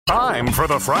Time for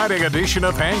the Friday edition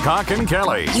of Hancock and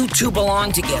Kelley. You two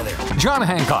belong together. John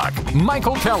Hancock,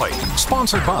 Michael Kelley.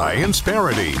 Sponsored by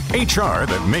Insperity, HR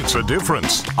that makes a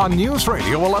difference. On News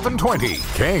Radio 1120,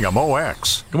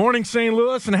 KMOX. Good morning, St.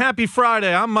 Louis, and happy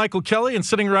Friday. I'm Michael Kelley, and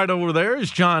sitting right over there is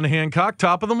John Hancock.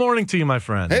 Top of the morning to you, my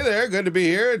friend. Hey there, good to be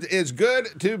here. It's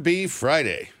good to be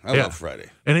Friday. I love Friday.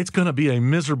 And it's going to be a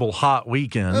miserable hot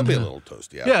weekend. It'll be a little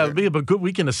toasty out Yeah, there. it'll be a good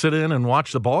weekend to sit in and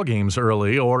watch the ball games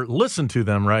early or listen to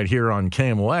them right here on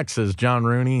KMOX as John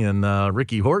Rooney and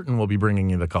Ricky Horton will be bringing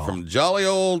you the call. From jolly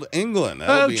old England.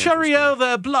 Oh, cheerio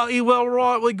there, bloody well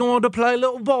right. We're going to play a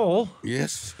little ball.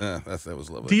 Yes, that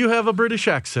was lovely. Do you have a British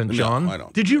accent, John? No, I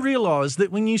don't. Did you realize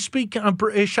that when you speak in a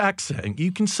British accent,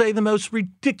 you can say the most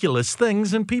ridiculous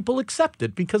things and people accept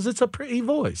it because it's a pretty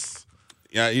voice?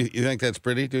 Yeah, you think that's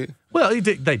pretty, do you? Well,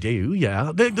 they do,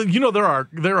 yeah.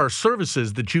 There are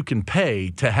services that you can pay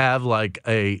to have like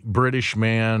a British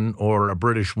man or a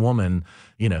British woman.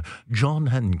 John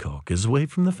Hancock is away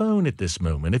from the phone at this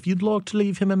moment. If you'd like to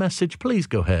leave him a message, please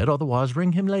go ahead. Otherwise,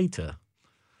 ring him later.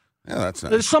 Yeah, that's nice.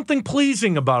 There's something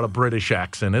pleasing about a British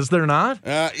accent, is there not?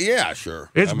 Yeah, sure.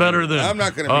 It's better than... I'm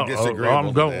not going to be disagreeable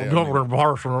I'm Governor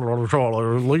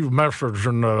Parson. Leave a message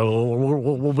and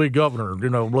we'll be governor.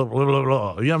 Blah, blah, blah,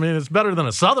 blah. Yeah, I mean, it's better than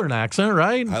a Southern accent,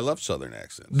 right? I love Southern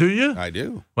accents. Do you? I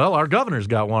do. Well, our governor's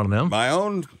got one of them. My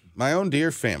own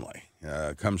dear family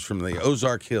comes from the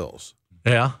Ozark Hills.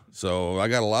 Yeah. So I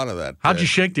got a lot of that. How'd you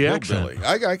shake the accent?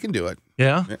 I can do it.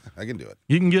 Yeah? I can do it.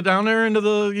 You can get down there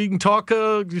you can talk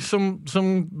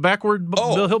some backward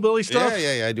hillbilly stuff?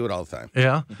 Yeah, I do it all the time.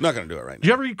 Yeah? I'm not going to do it right now. Did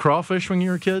you ever eat crawfish when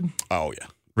you were a kid? Oh, yeah.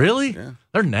 Really? Yeah.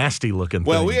 They're nasty looking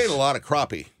Well, things. we ate a lot of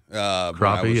crappie when I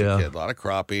was yeah. a kid. A lot of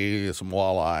crappie, some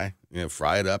walleye,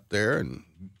 fry it up there and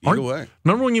eat away.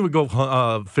 Remember when you would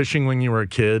go fishing when you were a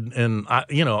kid? And,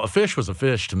 a fish was a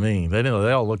fish to me. They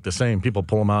all look the same. People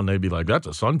pull them out and they'd be like, that's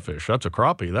a sunfish. That's a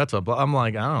crappie. I'm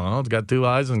like, I don't know. It's got two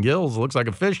eyes and gills. It looks like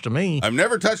a fish to me. I've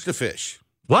never touched a fish.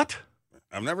 What?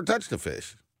 I've never touched a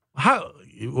fish. How?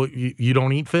 You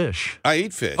don't eat fish? I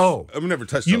eat fish. Oh. I've never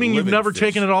touched You mean you've never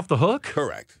taken it off the hook?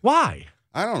 Correct. Why?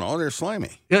 I don't know. They're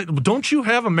slimy. Don't you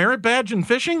have a merit badge in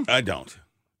fishing? I don't.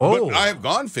 Oh. But I have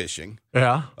gone fishing.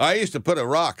 Yeah. I used to put a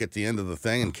rock at the end of the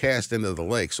thing and cast into the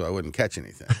lake so I wouldn't catch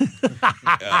anything.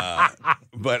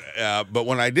 But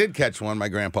when I did catch one, my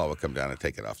grandpa would come down and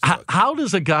take it off the hook. How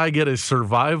does a guy get a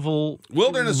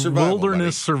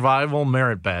wilderness survival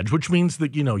merit badge, which means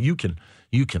that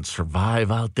you can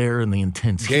survive out there in the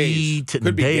intense heat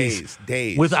and days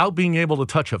without being able to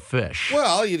touch a fish?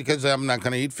 Well, because I'm not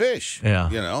going to eat fish. Yeah.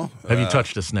 Have you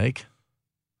touched a snake?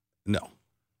 No.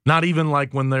 Not even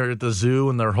like when they're at the zoo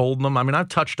and they're holding them? I mean, I've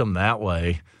touched them that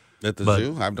way. At the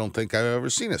zoo? I don't think I've ever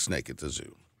seen a snake at the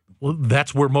zoo. Well,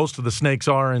 that's where most of the snakes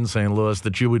are in St. Louis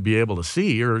that you would be able to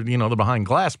see, or, they're behind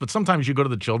glass. But sometimes you go to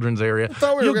the children's area. I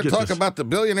thought we were going to talk about the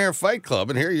Billionaire Fight Club,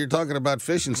 and here you're talking about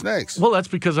fish and snakes. Well, that's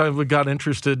because I got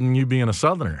interested in you being a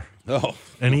Southerner. Oh.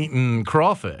 And eating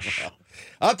crawfish.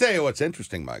 I'll tell you what's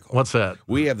interesting, Michael. What's that?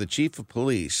 We have the chief of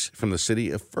police from the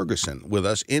city of Ferguson with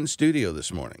us in studio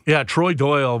this morning. Yeah, Troy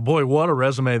Doyle. Boy, what a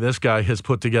resume this guy has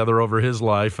put together over his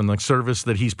life and the service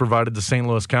that he's provided to St.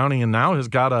 Louis County, and now has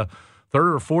got a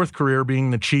third or fourth career being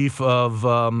the chief of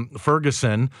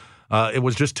Ferguson. It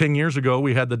was just 10 years ago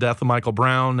we had the death of Michael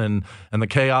Brown and the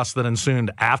chaos that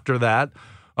ensued after that.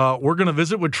 We're going to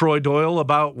visit with Troy Doyle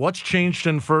about what's changed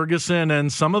in Ferguson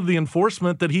and some of the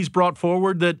enforcement that he's brought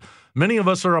forward that many of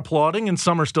us are applauding and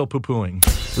some are still poo-pooing.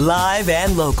 Live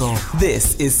and local,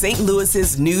 this is St.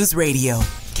 Louis's News Radio,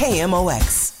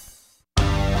 KMOX.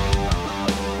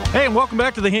 Hey, and welcome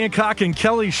back to the Hancock and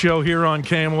Kelley Show here on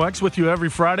KMOX with you every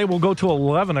Friday. We'll go to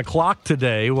 11 o'clock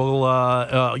today.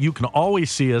 You can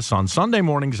always see us on Sunday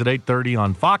mornings at 8:30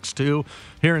 on Fox 2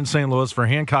 here in St. Louis for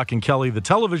Hancock and Kelley, the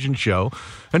television show.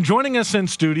 And joining us in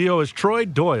studio is Troy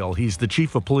Doyle. He's the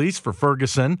chief of police for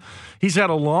Ferguson. He's had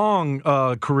a long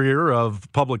career of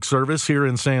public service here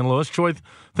in St. Louis. Troy,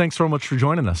 thanks so much for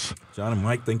joining us. John and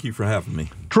Mike, thank you for having me.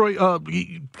 Troy,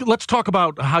 let's talk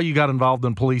about how you got involved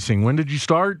in policing. When did you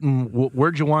start and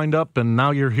where'd you wind up? And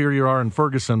now here you are in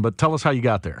Ferguson, but tell us how you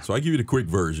got there. So I give you the quick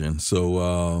version.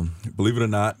 So believe it or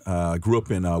not, I grew up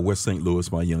in West St.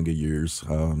 Louis my younger years,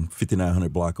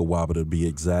 5900 block of Wabba to be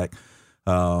exact.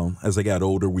 As I got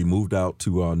older, we moved out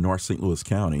to North St. Louis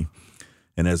County.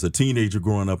 And as a teenager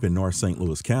growing up in North St.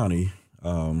 Louis County,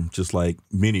 just like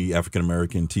many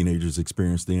African-American teenagers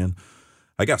experienced then,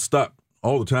 I got stopped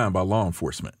all the time by law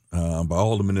enforcement, by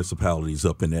all the municipalities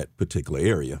up in that particular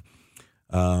area.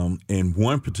 In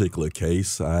one particular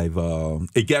case,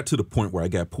 it got to the point where I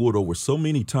got pulled over so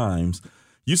many times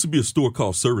used to be a store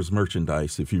called Service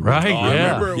Merchandise, if you Right, remember. I yeah.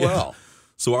 remember it well.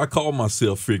 So I called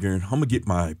myself figuring, I'm going to get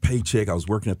my paycheck. I was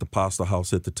working at the pasta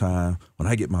house at the time. When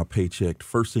I get my paycheck, the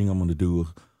first thing I'm going to do,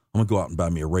 I'm going to go out and buy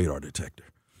me a radar detector.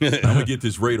 I'm going to get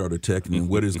this radar detector, and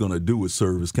what it's going to do is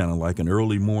serve as kind of like an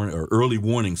early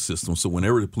warning system. So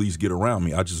whenever the police get around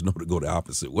me, I just know to go the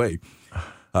opposite way.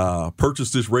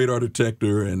 Purchased this radar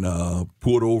detector and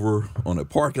pulled over on a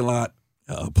parking lot.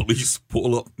 Police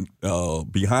pull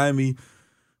up behind me,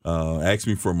 asked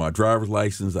me for my driver's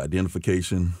license,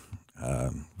 identification,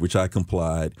 which I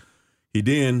complied. He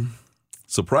then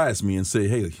surprised me and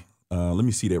said, hey, let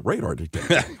me see that radar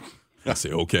detector. I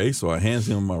said, okay. So I hands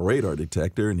him my radar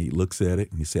detector, and he looks at it,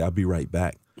 and he said, I'll be right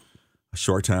back. A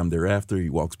short time thereafter, he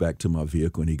walks back to my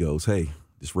vehicle, and he goes, hey,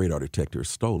 this radar detector is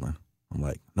stolen. I'm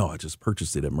like, no, I just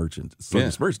purchased it at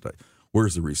Service Merchandise.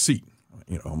 Where's the receipt?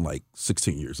 I'm like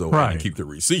 16 years old. I can keep the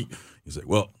receipt. He said,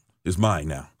 well, it's mine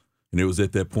now. And it was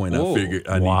at that point I figured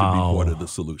I need to be part of the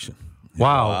solution.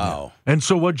 Wow. And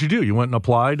so what'd you do? You went and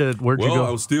applied? Where'd you go? I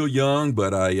was still young,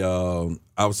 but I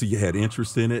obviously had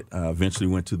interest in it. I eventually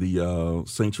went to the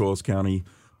St. Charles County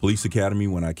Police Academy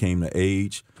when I came to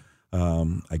age.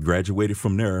 I graduated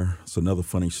from there. It's another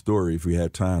funny story if we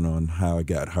had time on how I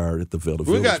got hired at the Village.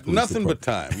 We got nothing but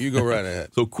time. You go right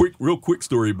ahead. So real quick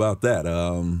story about that.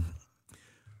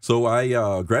 So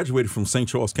I graduated from St.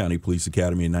 Charles County Police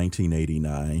Academy in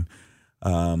 1989.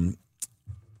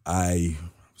 I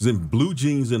was in blue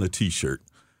jeans and a T-shirt.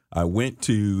 I went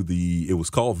to it was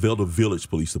called Velda Village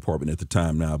Police Department at the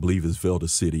time. Now I believe it's Velda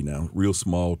City now, real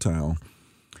small town.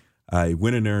 I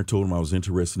went in there and told him I was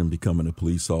interested in becoming a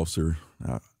police officer.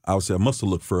 I would say I must have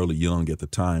looked fairly young at the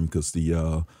time because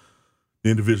the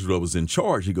individual that was in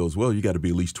charge, he goes, well, you got to be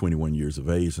at least 21 years of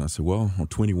age. And I said, well, I'm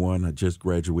 21. I just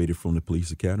graduated from the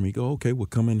police academy. He goes, okay, well,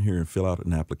 come in here and fill out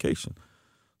an application.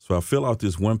 So I fill out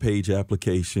this one-page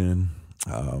application.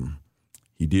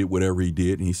 He did whatever he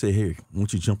did, and he said, hey, why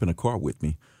don't you jump in a car with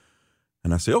me?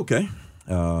 And I said, okay.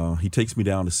 He takes me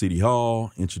down to City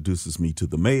Hall, introduces me to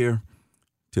the mayor,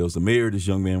 tells the mayor this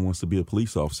young man wants to be a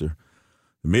police officer.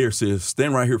 The mayor says,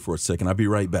 stand right here for a second. I'll be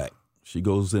right back. She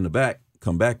goes in the back,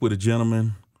 come back with a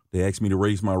gentleman. They ask me to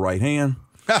raise my right hand.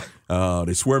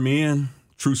 They swear me in.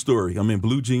 True story. I'm in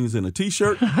blue jeans and a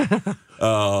T-shirt.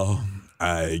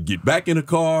 I get back in the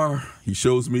car. He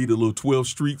shows me the little 12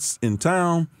 streets in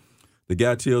town. The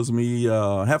guy tells me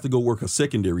I have to go work a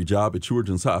secondary job at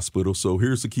Children's Hospital. So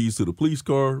here's the keys to the police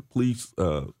car, keys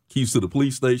to the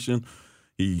police station.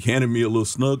 He handed me a little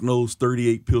snug-nosed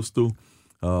 .38 pistol.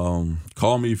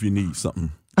 Call me if you need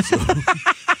something. So,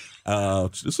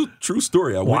 this is a true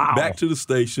story. I went back to the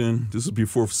station. This is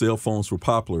before cell phones were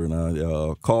popular. And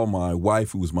I called my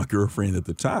wife, who was my girlfriend at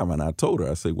the time, and I told her,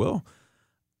 I said, well,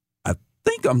 I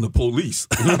think I'm the police.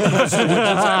 I'm not sure what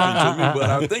just happened to me, but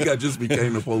I think I just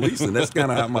became the police, and that's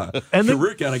kind of how my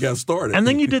career kind of got started. And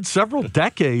then you did several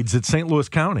decades at St. Louis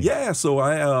County. Yeah, so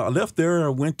I left there. I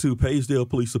went to Paysdale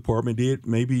Police Department, did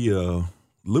maybe a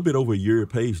little bit over a year at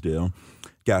Paysdale.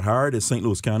 Got hired at St.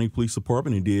 Louis County Police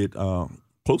Department and did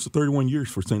close to 31 years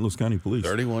for St. Louis County Police.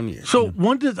 31 years. So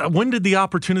when did the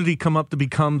opportunity come up to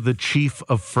become the chief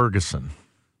of Ferguson?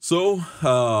 So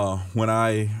when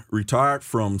I retired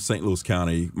from St. Louis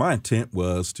County, my intent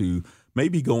was to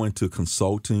maybe go into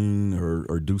consulting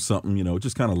or do something,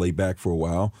 just kind of lay back for a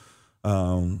while.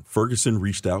 Ferguson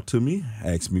reached out to me,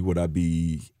 asked me would I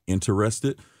be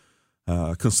interested.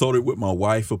 Consulted with my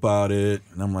wife about it,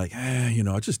 and I'm like,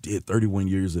 I just did 31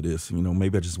 years of this.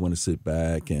 Maybe I just want to sit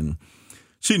back. And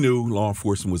she knew law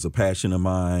enforcement was a passion of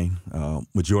mine.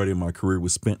 Majority of my career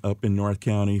was spent up in North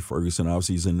County. Ferguson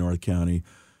obviously is in North County.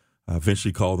 I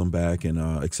eventually called them back and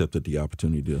accepted the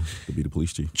opportunity to be the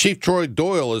police chief. Chief Troy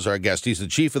Doyle is our guest. He's the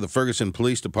chief of the Ferguson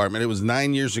Police Department. It was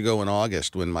 9 years ago in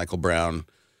August when Michael Brown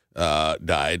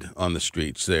died on the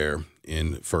streets there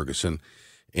in Ferguson.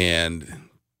 And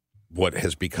what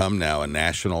has become now a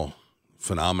national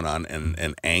phenomenon and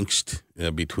angst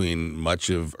between much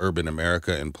of urban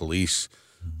America and police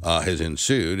has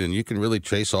ensued. And you can really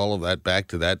trace all of that back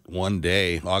to that one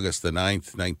day, August the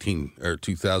 9th,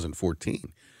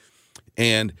 2014.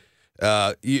 And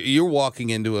you're walking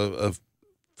into a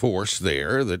force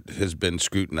there that has been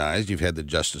scrutinized. You've had the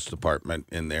Justice Department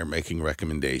in there making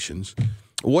recommendations.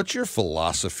 What's your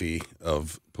philosophy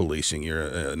of policing? You're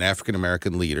an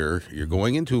African-American leader. You're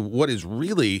going into what is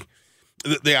really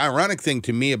the ironic thing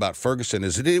to me about Ferguson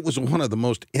is that it was one of the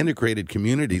most integrated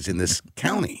communities in this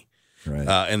county. Right.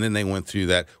 And then they went through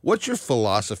that. What's your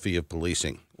philosophy of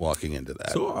policing walking into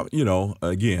that? So,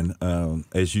 again,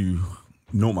 as you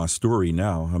know my story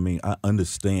now, I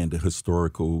understand the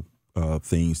historical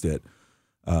things that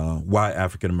why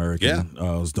African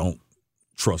Americans don't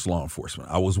trust law enforcement.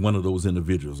 I was one of those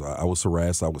individuals. I was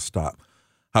harassed. I was stopped.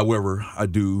 However, I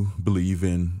do believe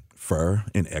in fair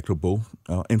and equitable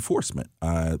enforcement.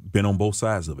 I've been on both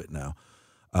sides of it now.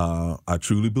 I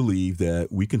truly believe that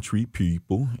we can treat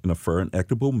people in a fair and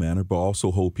equitable manner, but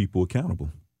also hold people accountable.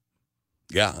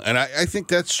 Yeah, and I think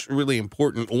that's really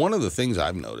important. One of the things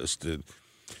I've noticed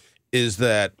is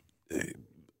that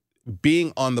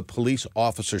being on the police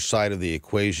officer side of the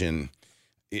equation,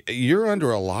 you're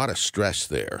under a lot of stress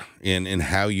there in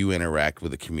how you interact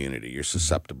with the community. You're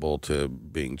susceptible to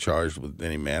being charged with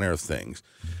any manner of things.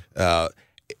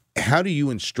 How do you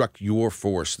instruct your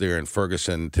force there in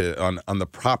Ferguson on the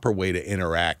proper way to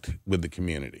interact with the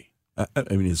community? I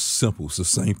mean, it's simple. It's the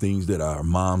same things that our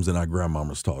moms and our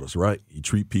grandmamas taught us, right? You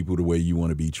treat people the way you want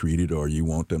to be treated, or you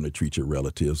want them to treat your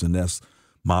relatives. And that's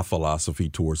my philosophy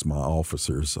towards my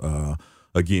officers.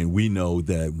 Again, we know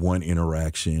that one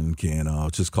interaction can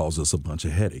just cause us a bunch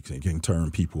of headaches and can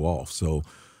turn people off. So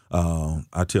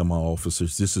I tell my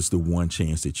officers, this is the one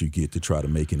chance that you get to try to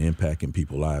make an impact in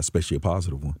people's lives, especially a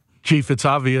positive one. Chief, it's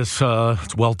obvious,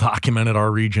 it's well documented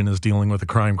our region is dealing with a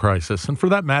crime crisis. And for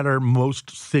that matter,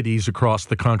 most cities across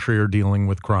the country are dealing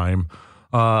with crime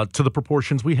to the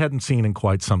proportions we hadn't seen in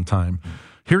quite some time.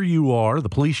 Here you are, the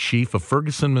police chief of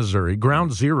Ferguson, Missouri,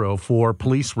 ground zero for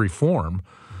police reform.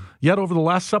 Yet over the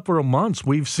last several months,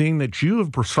 we've seen that you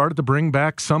have started to bring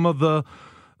back some of the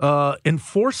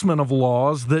enforcement of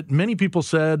laws that many people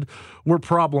said were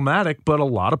problematic, but a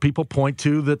lot of people point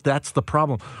to that's the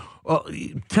problem.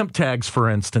 Temp tags, for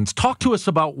instance. Talk to us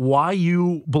about why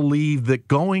you believe that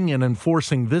going and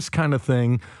enforcing this kind of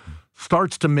thing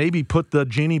starts to maybe put the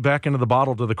genie back into the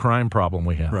bottle to the crime problem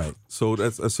we have. Right. So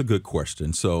that's a good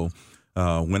question. So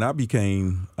when I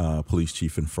became police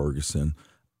chief in Ferguson,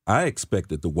 I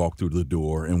expected to walk through the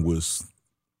door and was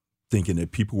thinking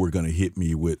that people were going to hit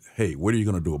me with, hey, what are you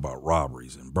going to do about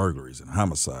robberies and burglaries and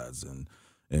homicides and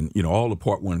all the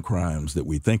Part 1 crimes that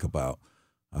we think about.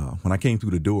 When I came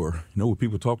through the door, you know what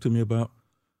people talk to me about?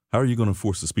 How are you going to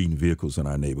enforce the speeding vehicles in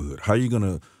our neighborhood? How are you going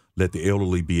to let the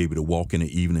elderly be able to walk in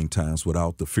the evening times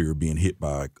without the fear of being hit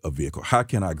by a vehicle? How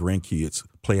can our grandkids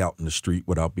play out in the street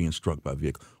without being struck by a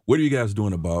vehicle? What are you guys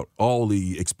doing about all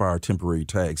the expired temporary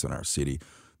tags in our city?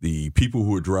 The people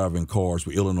who are driving cars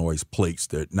with Illinois plates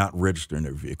that are not registering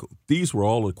their vehicle. These were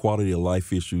all the quality of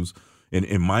life issues and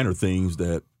minor things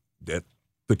that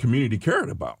the community cared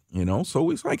about,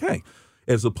 So it's like, hey,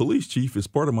 as a police chief, it's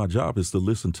part of my job is to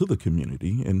listen to the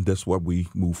community, and that's why we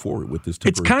move forward with this.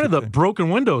 It's kind of the broken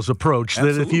windows approach.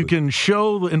 Absolutely. That if you can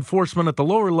show the enforcement at the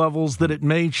lower levels, that it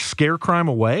may scare crime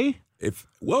away.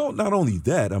 Well, not only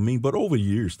that, but over the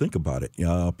years, think about it.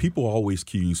 People always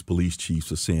accuse police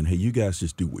chiefs of saying, hey, you guys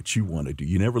just do what you want to do.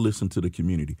 You never listen to the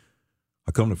community.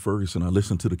 I come to Ferguson, I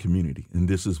listen to the community, and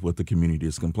this is what the community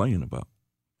is complaining about.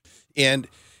 And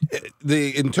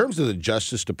in terms of the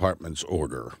Justice Department's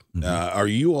order, are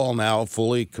you all now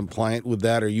fully compliant with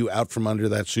that? Are you out from under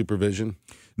that supervision?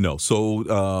 No.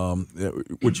 So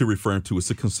what you're referring to is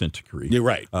a consent decree. You're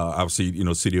right.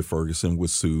 Obviously, City of Ferguson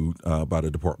was sued by the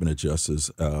Department of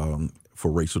Justice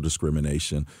for racial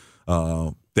discrimination.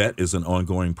 That is an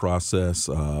ongoing process.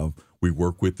 We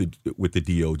work with the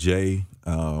DOJ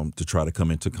to try to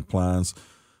come into compliance.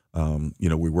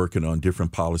 We're working on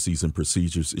different policies and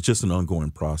procedures. It's just an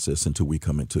ongoing process until we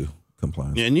come into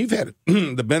compliance. And you've had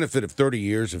the benefit of 30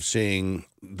 years of seeing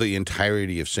the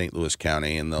entirety of St. Louis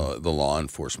County and the law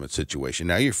enforcement situation.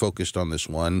 Now you're focused on this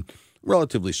one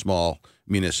relatively small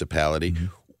municipality.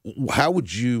 Mm-hmm. How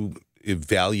would you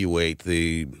evaluate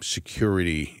the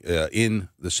security in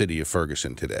the city of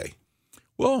Ferguson today?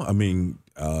 Well,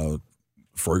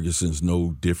 Ferguson's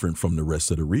no different from the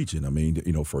rest of the region.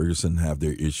 Ferguson have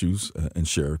their issues and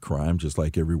share crime just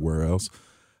like everywhere else.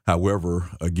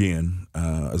 However, again,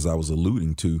 as I was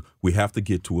alluding to, we have to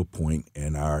get to a point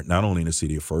in not only in the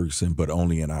city of Ferguson, but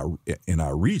only in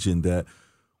our region that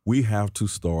we have to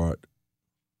start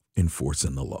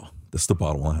enforcing the law. That's the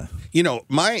bottom line.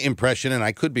 My impression, and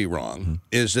I could be wrong,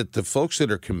 is that the folks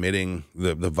that are committing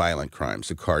the violent crimes,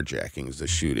 the carjackings, the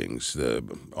shootings, the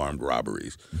armed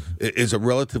robberies, is a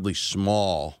relatively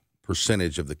small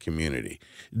percentage of the community.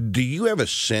 Do you have a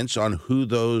sense on who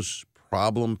those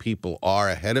problem people are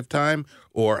ahead of time,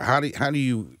 or how do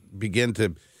you begin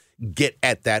to get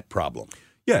at that problem?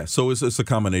 Yeah, so it's a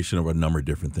combination of a number of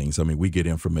different things. We get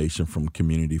information from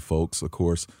community folks, of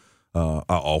course. Our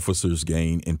officers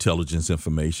gain intelligence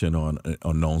information on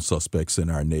known suspects in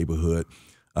our neighborhood.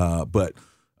 But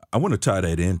I want to tie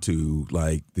that into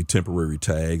like the temporary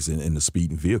tags and the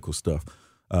speeding vehicle stuff.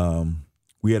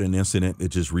 We had an incident that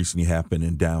just recently happened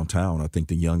in downtown. I think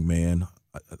the young man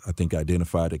I think,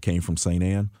 identified that came from St.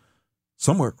 Anne.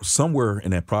 Somewhere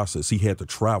in that process, he had to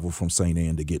travel from St.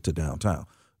 Anne to get to downtown.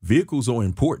 Vehicles are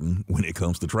important when it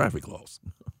comes to traffic laws.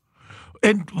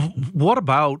 And what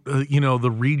about,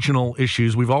 the regional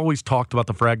issues? We've always talked about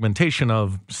the fragmentation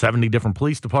of 70 different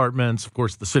police departments, of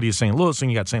course, the city of St. Louis, and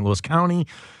you got St. Louis County.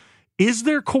 Is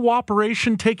there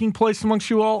cooperation taking place amongst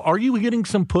you all? Are you getting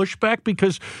some pushback?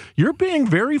 Because you're being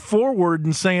very forward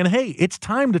and saying, hey, it's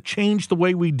time to change the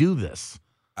way we do this.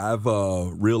 I've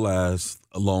realized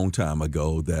a long time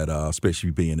ago that,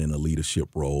 especially being in a leadership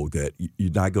role, that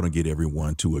you're not going to get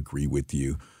everyone to agree with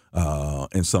you.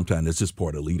 And sometimes it's just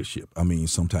part of leadership. I mean,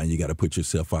 sometimes you got to put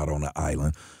yourself out on an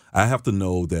island. I have to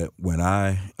know that when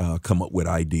I come up with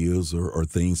ideas or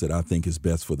things that I think is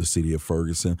best for the city of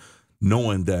Ferguson,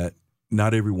 knowing that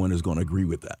not everyone is going to agree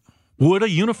with that. Would a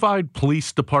unified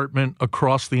police department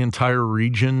across the entire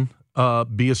region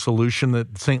be a solution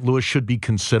that St. Louis should be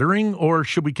considering, or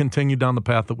should we continue down the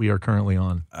path that we are currently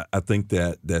on? I think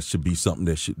that should be something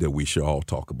that we should all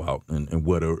talk about and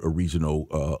what a regional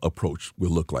approach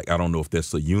will look like. I don't know if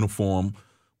that's a uniform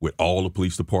with all the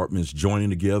police departments joining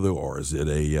together, or is it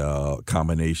a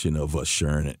combination of us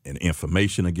sharing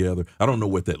information together? I don't know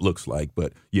what that looks like,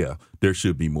 but yeah, there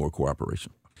should be more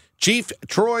cooperation. Chief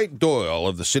Troy Doyle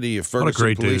of the City of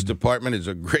Ferguson Police Department is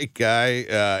a great guy,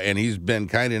 and he's been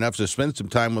kind enough to spend some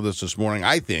time with us this morning.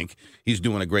 I think he's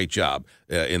doing a great job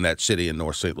in that city in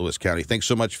North St. Louis County. Thanks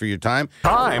so much for your time.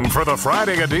 Time for the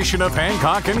Friday edition of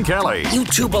Hancock and Kelley. You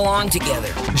two belong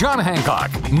together. John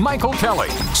Hancock, Michael Kelley,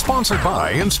 sponsored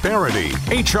by Insperity,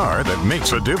 HR that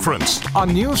makes a difference,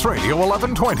 on News Radio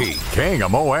 1120,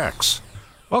 KMOX.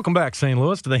 Welcome back, St.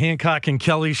 Louis, to the Hancock and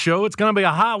Kelley Show. It's going to be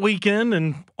a hot weekend,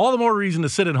 and all the more reason to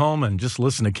sit at home and just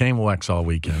listen to KMOX all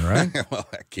weekend, right? Well,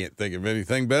 I can't think of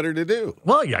anything better to do.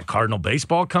 Well, you got Cardinal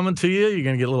baseball coming to you. You're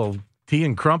going to get a little tea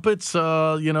and crumpets,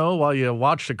 while you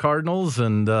watch the Cardinals.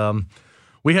 And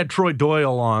we had Troy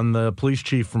Doyle on, the police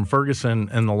chief from Ferguson,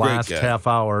 in the last half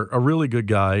hour. A really good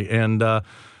guy. And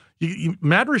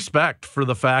mad respect for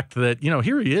the fact that,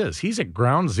 here he is. He's at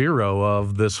ground zero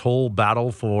of this whole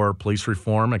battle for police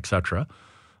reform, et cetera.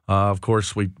 Of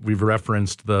course, we've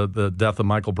referenced the death of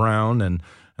Michael Brown and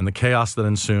the chaos that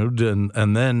ensued,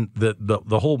 and then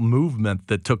the whole movement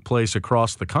that took place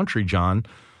across the country, John.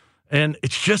 And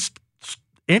it's just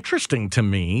interesting to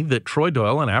me that Troy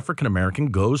Doyle, an African-American,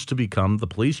 goes to become the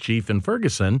police chief in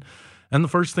Ferguson. And the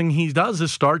first thing he does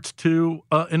is starts to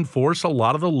enforce a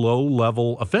lot of the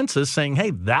low-level offenses, saying,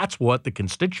 hey, that's what the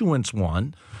constituents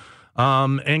want,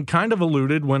 and kind of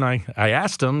alluded when I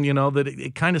asked him, that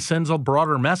it kind of sends a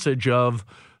broader message of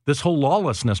this whole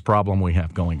lawlessness problem we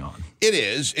have going on. It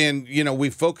is, and, we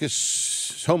focus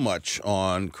so much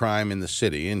on crime in the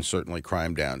city and certainly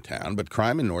crime downtown, but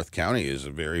crime in North County is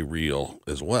very real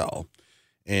as well.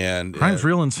 And crime's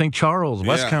real in St. Charles,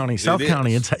 West County, South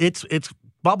County. It's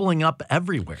bubbling up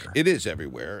everywhere. It is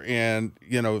everywhere. And,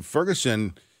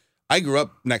 Ferguson, I grew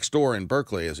up next door in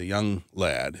Berkeley as a young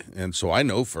lad, and so I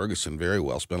know Ferguson very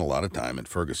well, spent a lot of time in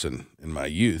Ferguson in my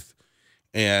youth.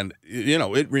 And,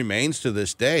 it remains to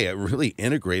this day a really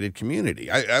integrated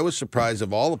community. I was surprised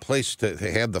of all the places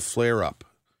to have the flare-up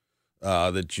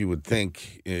that you would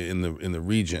think in the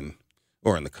region,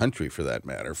 or in the country for that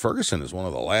matter. Ferguson is one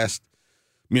of the last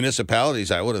municipalities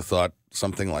I would have thought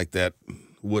something like that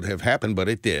would have happened, but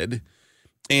it did.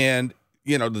 And,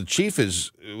 the chief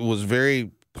was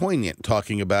very poignant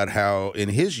talking about how in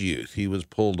his youth he was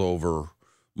pulled over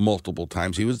multiple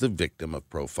times. He was the victim of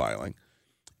profiling.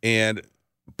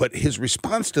 But his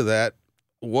response to that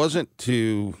wasn't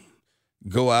to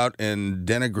go out and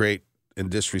denigrate and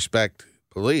disrespect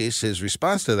police. His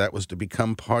response to that was to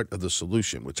become part of the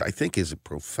solution, which I think is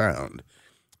profound.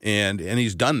 And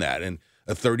he's done that in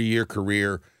a 30-year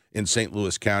career in St.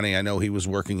 Louis County. I know he was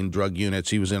working in drug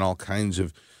units. He was in all kinds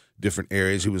of different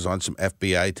areas. He was on some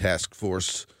FBI task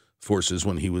forces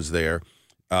when he was there.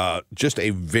 Just a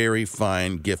very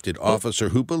fine, gifted officer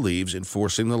who believes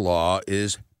enforcing the law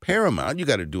is paramount. You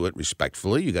got to do it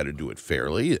respectfully. You got to do it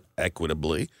fairly,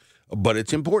 equitably, but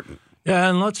it's important. Yeah,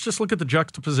 and let's just look at the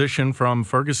juxtaposition from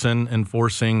Ferguson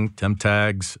enforcing temp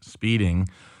tags, speeding,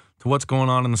 to what's going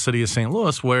on in the city of St.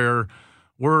 Louis, where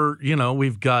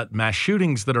we've got mass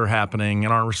shootings that are happening,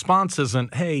 and our response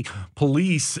isn't, hey,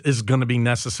 police is going to be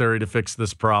necessary to fix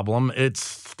this problem. It's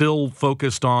still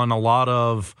focused on a lot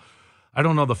of,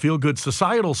 the feel-good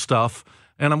societal stuff.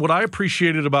 And what I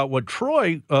appreciated about what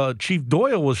Chief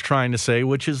Doyle was trying to say,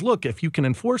 which is, look, if you can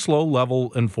enforce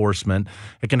low-level enforcement,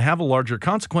 it can have a larger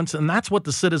consequence, and that's what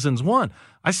the citizens want.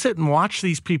 I sit and watch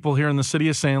these people here in the city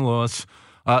of St. Louis,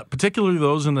 particularly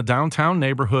those in the downtown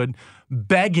neighborhood,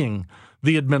 begging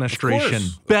the administration,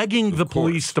 begging the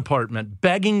police department,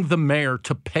 begging the mayor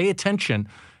to pay attention.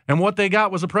 And what they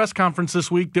got was a press conference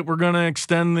this week that we're going to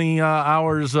extend the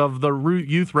hours of the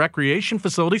youth recreation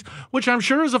facilities, which I'm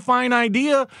sure is a fine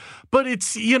idea. But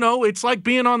it's, it's like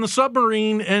being on the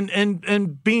submarine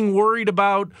and being worried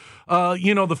about,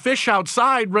 the fish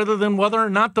outside rather than whether or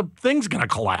not the thing's going to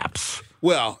collapse.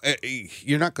 Well,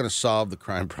 you're not going to solve the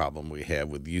crime problem we have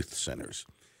with youth centers.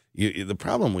 The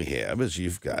problem we have is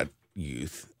you've got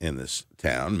youth in this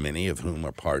town, many of whom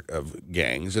are part of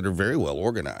gangs that are very well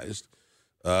organized.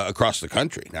 Across the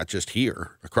country, not just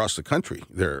here, across the country,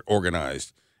 they're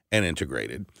organized and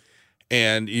integrated.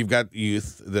 And you've got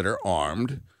youth that are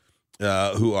armed,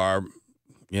 who are,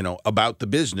 about the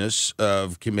business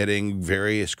of committing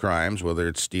various crimes, whether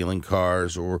it's stealing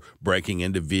cars or breaking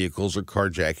into vehicles or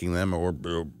carjacking them or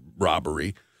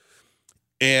robbery.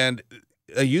 And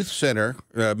a youth center,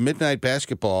 midnight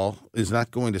basketball, is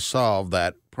not going to solve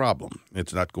that problem.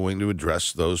 It's not going to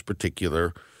address those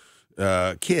particular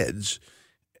kids.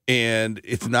 And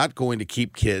it's not going to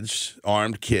keep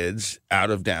armed kids, out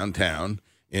of downtown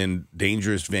in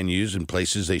dangerous venues and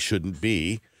places they shouldn't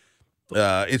be.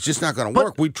 It's just not going to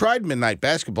work. We tried midnight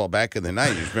basketball back in the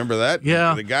 90s. Remember that?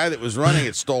 Yeah. The guy that was running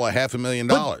it stole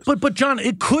 $500,000. But John,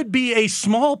 it could be a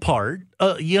small part,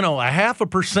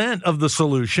 0.5% of the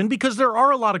solution, because there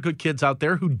are a lot of good kids out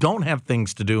there who don't have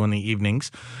things to do in the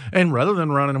evenings. And rather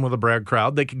than running with a brag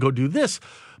crowd, they could go do this.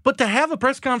 But to have a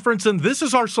press conference and this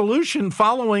is our solution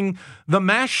following the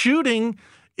mass shooting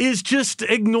is just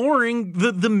ignoring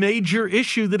the major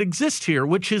issue that exists here,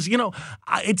 which is,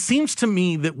 it seems to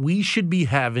me that we should be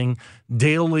having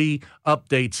daily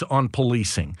updates on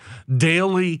policing,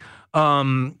 daily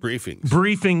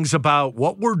briefings about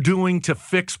what we're doing to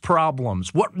fix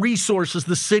problems, what resources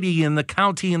the city and the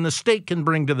county and the state can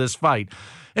bring to this fight.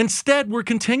 Instead, we're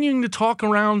continuing to talk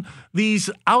around these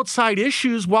outside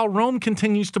issues while Rome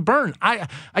continues to burn. I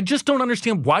just don't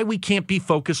understand why we can't be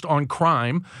focused on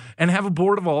crime and have a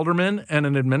board of aldermen and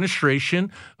an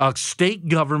administration, a state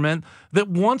government that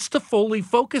wants to fully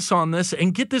focus on this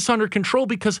and get this under control,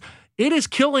 because it is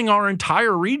killing our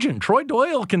entire region. Troy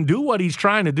Doyle can do what he's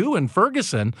trying to do in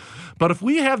Ferguson, but if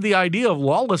we have the idea of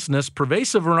lawlessness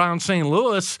pervasive around St.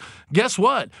 Louis, guess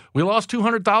what? We lost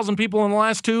 200,000 people in the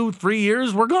last 2-3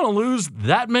 years. We're going to lose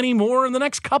that many more in the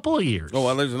next couple of years. Oh,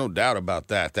 well, there's no doubt about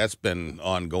that. That's been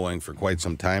ongoing for quite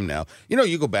some time now.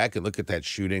 You go back and look at that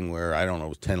shooting where,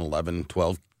 10, 11,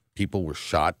 12 people were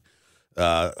shot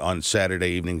on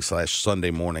Saturday evening /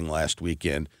 Sunday morning last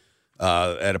weekend.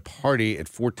 At a party at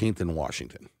 14th and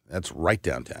Washington. That's right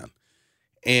downtown.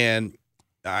 And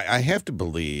I have to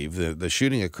believe the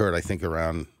shooting occurred, I think,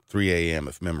 around 3 a.m.,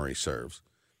 if memory serves.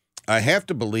 I have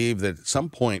to believe that at some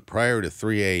point prior to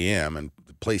 3 a.m. and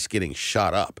the place getting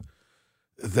shot up,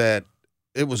 that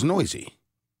it was noisy.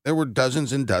 There were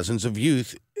dozens and dozens of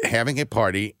youth having a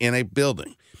party in a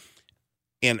building.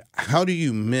 And how do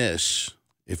you miss,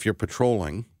 if you're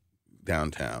patrolling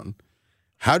downtown,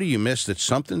 how do you miss that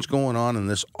something's going on in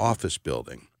this office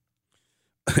building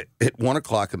at 1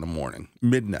 o'clock in the morning,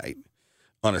 midnight,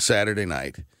 on a Saturday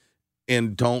night,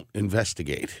 and don't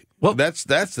investigate? Well, that's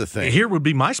the thing. Here would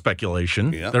be my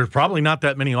speculation. Yeah. There's probably not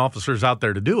that many officers out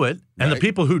there to do it. And right. The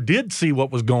people who did see what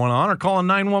was going on are calling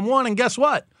 911, and guess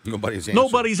what?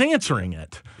 Nobody's answering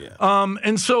it. Yeah.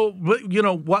 And so,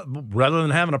 rather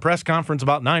than having a press conference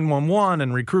about 911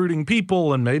 and recruiting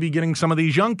people and maybe getting some of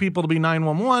these young people to be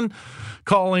 911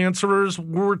 call answerers,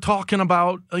 we're talking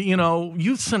about,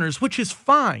 youth centers, which is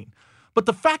fine. But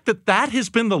the fact that has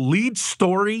been the lead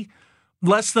story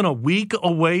less than a week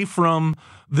away from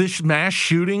this mass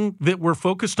shooting, that we're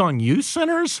focused on youth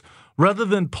centers rather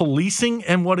than policing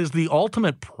and what is the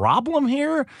ultimate problem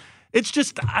here, it's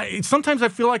just, sometimes I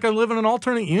feel like I live in an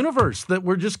alternate universe, that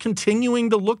we're just continuing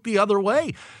to look the other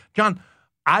way. John,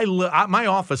 my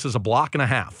office is a block and a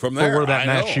half from where that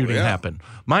mass shooting happened.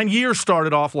 My year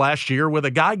started off last year with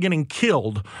a guy getting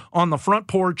killed on the front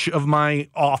porch of my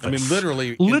office. I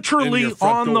mean, literally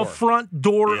on the front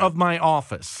door of my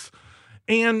office.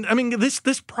 And I mean, this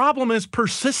problem is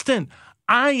persistent.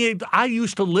 I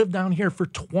used to live down here for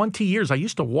 20 years. I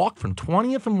used to walk from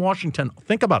 20th and Washington.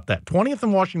 Think about that. 20th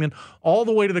and Washington all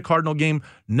the way to the Cardinal game.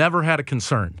 Never had a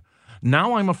concern.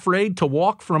 Now I'm afraid to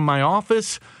walk from my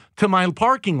office to my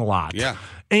parking lot. Yeah.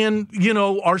 And,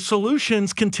 our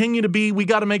solutions continue to be, we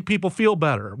got to make people feel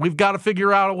better. We've got to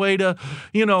figure out a way to,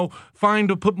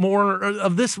 to put more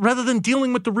of this rather than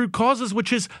dealing with the root causes,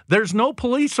 which is there's no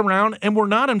police around and we're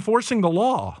not enforcing the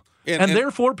law. And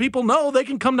therefore, people know they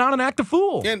can come down and act a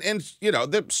fool. And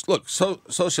look,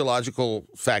 sociological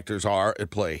factors are at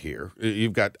play here.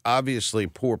 You've got obviously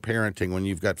poor parenting when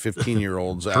you've got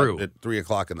 15-year-olds out at 3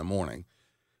 o'clock in the morning.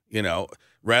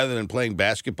 Rather than playing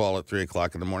basketball at 3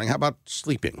 o'clock in the morning, how about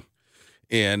sleeping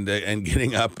and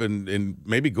getting up and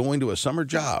maybe going to a summer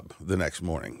job the next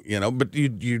morning? But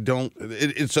you don't.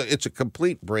 It's a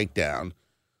complete breakdown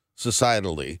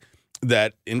societally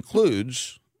that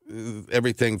includes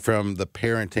everything from the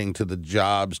parenting to the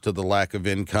jobs to the lack of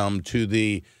income to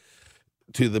the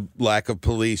lack of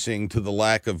policing to the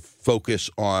lack of focus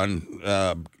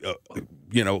on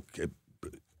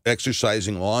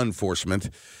exercising law enforcement.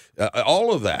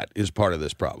 All of that is part of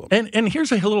this problem. And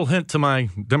here's a little hint to my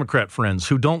Democrat friends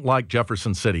who don't like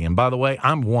Jefferson City. And by the way,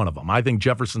 I'm one of them. I think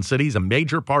Jefferson City is a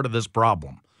major part of this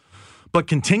problem. But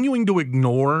continuing to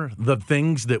ignore the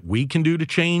things that we can do to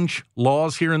change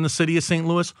laws here in the city of St.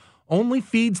 Louis only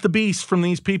feeds the beast from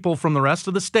these people from the rest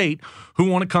of the state who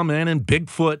want to come in and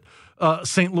Bigfoot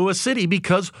St. Louis City,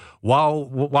 because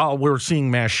while we're seeing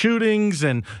mass shootings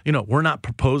and, we're not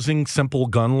proposing simple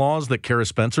gun laws that Kara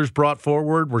Spencer's brought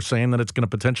forward. We're saying that it's going to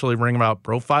potentially bring about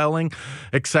profiling,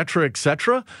 et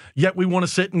cetera, yet we want to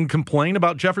sit and complain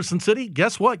about Jefferson City.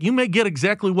 Guess what? You may get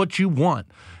exactly what you want,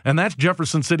 and that's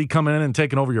Jefferson City coming in and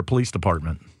taking over your police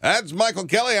department. That's Michael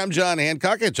Kelley. I'm John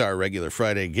Hancock. It's our regular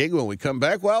Friday gig. When we come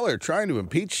back, they're trying to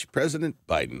impeach President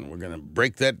Biden. We're going to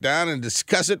break that down and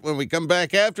discuss it when we come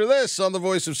back after this on the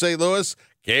Voice of St. Louis,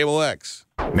 KMOX.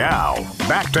 Now,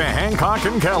 back to Hancock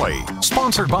and Kelley,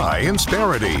 sponsored by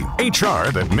Insperity, HR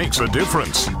that makes a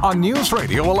difference, on News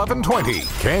Radio 1120,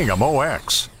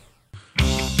 KMOX.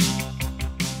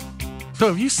 So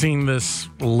have you seen this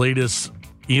latest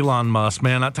Elon Musk,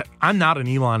 man? I'm not an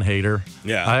Elon hater.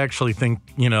 Yeah. I actually think,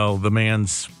 the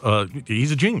man's,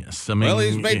 he's a genius. I mean,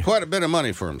 he's made quite a bit of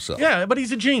money for himself. Yeah, but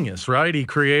he's a genius, right? He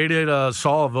created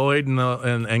saw a void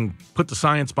and put the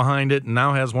science behind it, and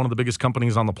now has one of the biggest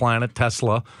companies on the planet,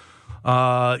 Tesla.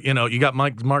 You got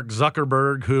Mark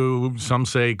Zuckerberg, who some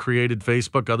say created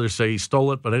Facebook, others say he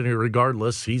stole it, but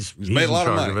regardless, he's made a lot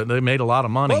of money. Of it. They made a lot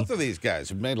of money. Both of these guys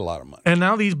have made a lot of money. And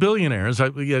now these billionaires,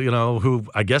 who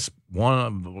I guess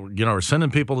are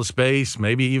sending people to space,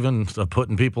 maybe even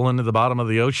putting people into the bottom of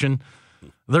the ocean.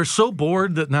 They're so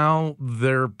bored that now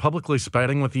they're publicly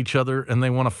spatting with each other and they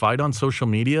want to fight on social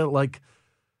media. Like,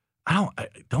 I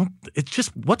don't. It's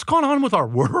just what's going on with our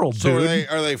world, so dude.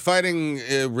 Are they fighting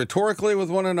rhetorically with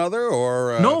one another,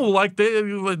 or no? Like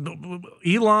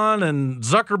Elon and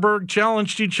Zuckerberg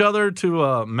challenged each other to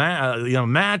a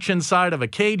match inside of a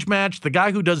cage match. The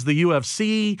guy who does the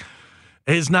UFC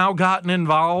has now gotten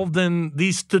involved, and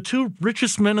the two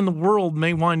richest men in the world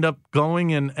may wind up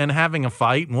going and having a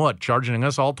fight and charging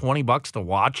us all $20 to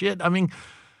watch it. I mean.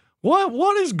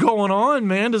 What is going on,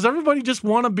 man? Does everybody just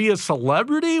want to be a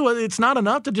celebrity? Well, it's not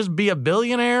enough to just be a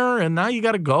billionaire, and now you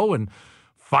got to go and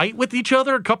fight with each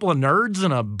other? A couple of nerds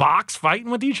in a box fighting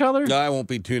with each other? No, I won't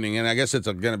be tuning in. I guess it's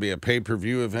going to be a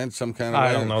pay-per-view event, some kind of way.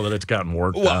 I don't know that it's gotten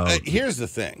worked out. Here's the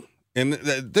thing, and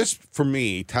this, for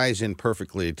me, ties in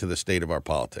perfectly to the state of our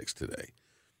politics today.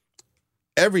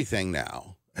 Everything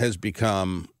now has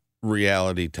become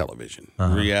reality television,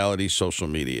 reality social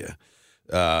media.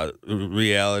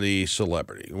 Reality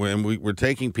celebrity. When we're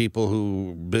taking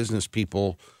business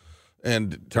people,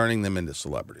 and turning them into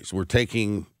celebrities. We're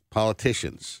taking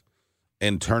politicians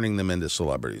and turning them into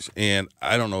celebrities. And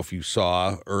I don't know if you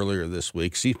saw earlier this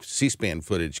week, C-SPAN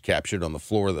footage captured on the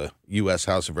floor of the U.S.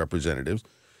 House of Representatives,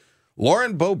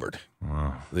 Lauren Boebert,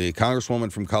 the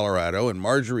congresswoman from Colorado, and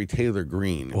Marjorie Taylor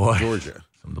Greene of Georgia.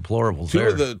 Some deplorables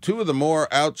there. Two of the more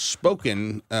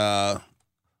outspoken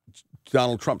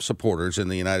Donald Trump supporters in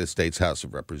the United States House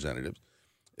of Representatives.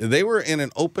 They were in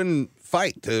an open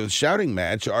fight, a shouting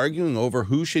match, arguing over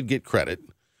who should get credit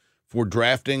for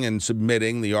drafting and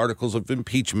submitting the articles of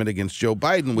impeachment against Joe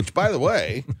Biden, which, by the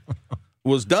way,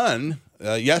 was done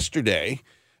yesterday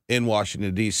in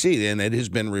Washington, D.C., and it has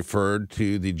been referred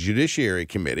to the Judiciary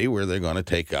Committee, where they're going to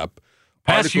take up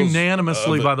passed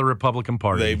unanimously by the Republican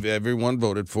Party. Everyone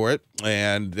voted for it,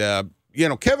 and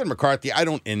Kevin McCarthy, I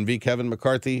don't envy Kevin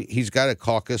McCarthy. He's got a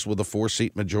caucus with a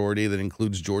 4-seat majority that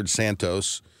includes George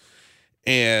Santos,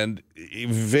 and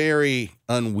very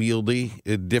unwieldy,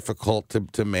 difficult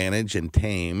to manage and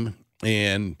tame.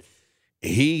 And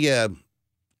he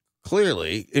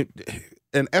clearly,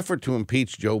 an effort to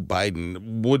impeach Joe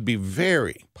Biden would be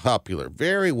very popular,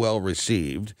 very well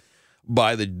received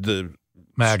by the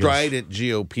strident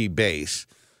GOP base.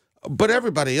 But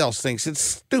everybody else thinks it's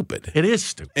stupid. It is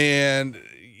stupid. And,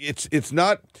 it's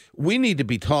not. We need to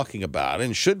be talking about,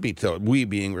 and should be. We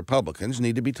being Republicans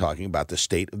need to be talking about the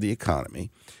state of the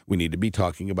economy. We need to be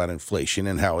talking about inflation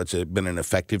and how it's been an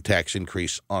effective tax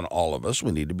increase on all of us.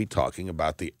 We need to be talking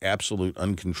about the absolute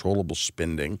uncontrollable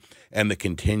spending and the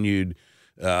continued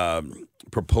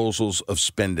proposals of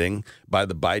spending by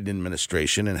the Biden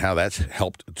administration and how that's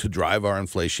helped to drive our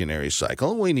inflationary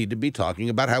cycle. And we need to be talking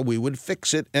about how we would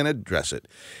fix it and address it.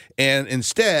 And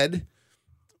instead,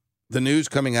 the news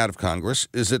coming out of Congress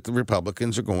is that the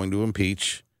Republicans are going to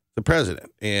impeach the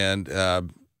president. And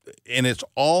it's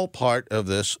all part of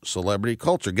this celebrity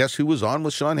culture. Guess who was on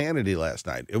with Sean Hannity last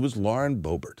night? It was Lauren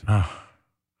Boebert.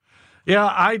 Yeah,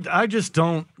 I just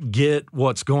don't get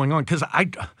what's going on because I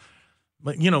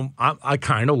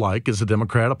kind of like, as a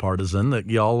Democrat, a partisan, that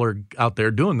y'all are out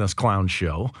there doing this clown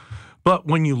show. But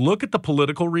when you look at the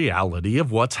political reality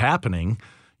of what's happening,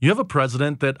 you have a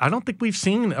president that I don't think we've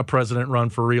seen a president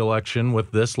run for re-election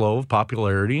with this low of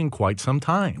popularity in quite some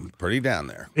time. Pretty down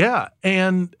there. Yeah,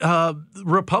 and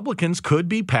Republicans could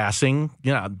be passing,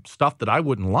 stuff that I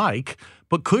wouldn't like,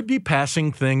 but could be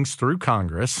passing things through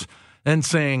Congress and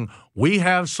saying, we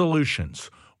have solutions.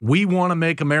 We want to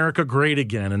make America great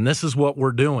again, and this is what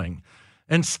we're doing.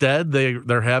 Instead,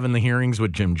 they're having the hearings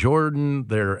with Jim Jordan.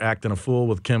 They're acting a fool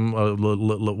with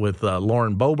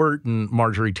Lauren Boebert and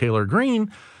Marjorie Taylor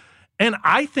Greene. And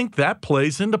I think that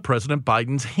plays into President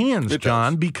Biden's hands,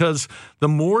 John, because the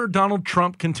more Donald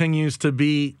Trump continues to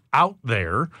be out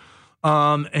there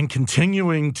and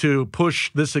continuing to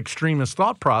push this extremist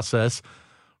thought process,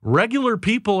 regular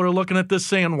people are looking at this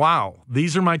saying, wow,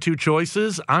 these are my two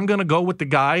choices. I'm going to go with the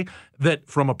guy that,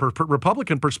 from a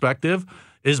Republican perspective,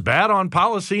 is bad on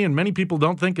policy and many people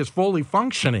don't think is fully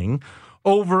functioning,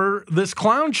 over this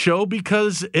clown show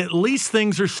because at least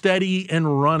things are steady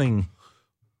and running.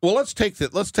 Well, let's take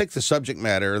the subject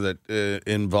matter that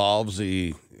involves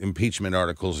the impeachment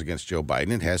articles against Joe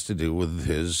Biden. It has to do with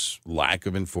his lack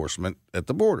of enforcement at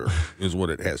the border is what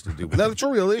it has to do with. Now, that's a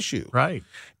real issue. Right.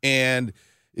 And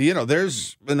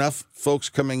there's enough folks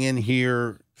coming in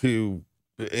here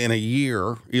in a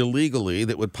year illegally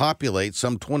that would populate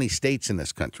some 20 states in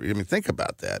this country. I mean, think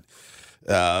about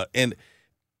that. And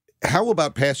how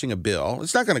about passing a bill?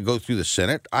 It's not going to go through the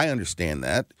Senate. I understand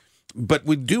that. But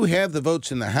we do have the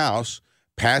votes in the House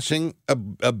passing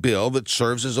a bill that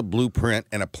serves as a blueprint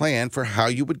and a plan for how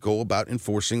you would go about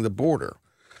enforcing the border.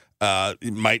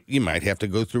 You might have to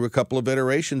go through a couple of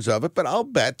iterations of it, but I'll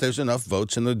bet there's enough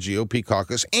votes in the GOP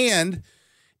caucus, and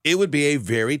it would be a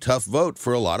very tough vote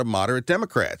for a lot of moderate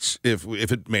Democrats if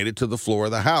it made it to the floor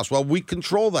of the House. Well, we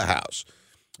control the House.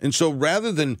 And so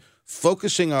rather than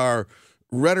focusing our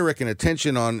rhetoric and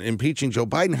attention on impeaching Joe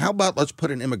Biden, how about let's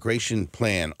put an immigration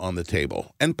plan on the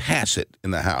table and pass it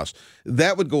in the House?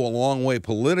 That would go a long way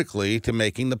politically to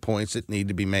making the points that need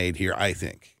to be made here, I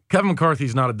think. Kevin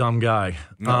McCarthy's not a dumb guy,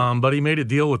 no. But he made a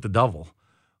deal with the devil.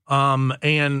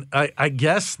 And I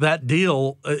guess that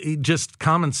deal, just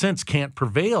common sense can't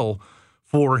prevail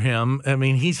for him. I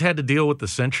mean, he's had to deal with the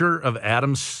censure of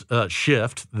Adam's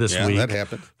Schiff this week. That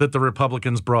happened. That the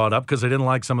Republicans brought up because they didn't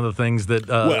like some of the things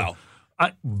that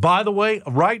by the way,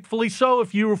 rightfully so,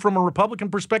 if you were from a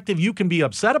Republican perspective, you can be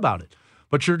upset about it.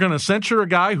 But you're going to censure a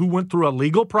guy who went through a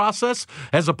legal process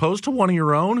as opposed to one of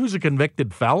your own who's a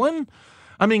convicted felon?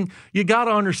 I mean, you got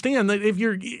to understand that if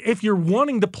you're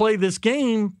wanting to play this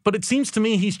game, but it seems to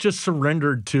me he's just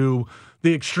surrendered to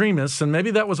the extremists, and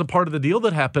maybe that was a part of the deal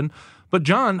that happened. But,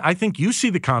 John, I think you see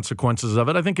the consequences of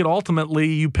it. I think ultimately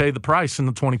you pay the price in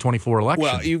the 2024 election.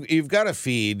 Well, you've got to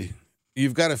feed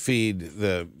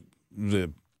the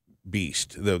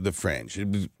beast, the fringe.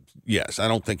 Yes, I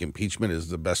don't think impeachment is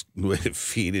the best way to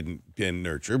feed and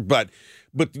nurture, but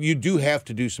you do have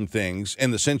to do some things,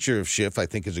 and the censure of Schiff, I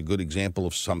think, is a good example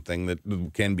of something that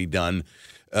can be done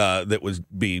that would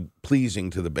be pleasing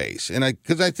to the base, and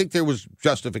because I think there was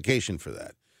justification for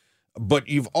that. But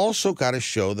you've also got to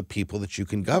show the people that you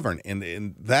can govern,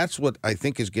 and that's what I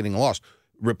think is getting lost.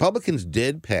 Republicans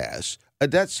did pass a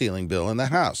debt ceiling bill in the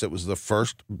House. It was the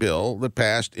first bill that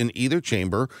passed in either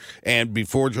chamber, and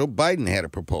before Joe Biden had a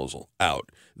proposal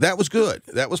out. That was good.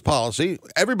 That was policy.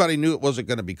 Everybody knew it wasn't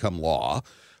going to become law,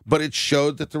 but it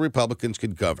showed that the Republicans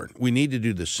could govern. We need to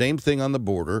do the same thing on the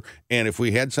border, and if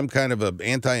we had some kind of an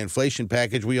anti-inflation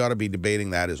package, we ought to be debating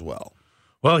that as well.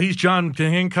 Well, he's John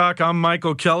Hancock. I'm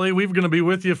Michael Kelley. We're going to be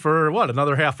with you for,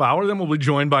 another half hour? Then we'll be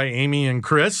joined by Amy and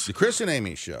Chris. The Chris and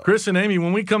Amy Show. Chris and Amy,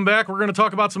 when we come back, we're going to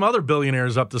talk about some other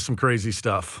billionaires up to some crazy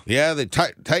stuff. Yeah, the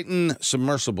Titan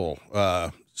submersible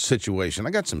situation. I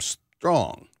got some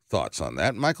strong thoughts on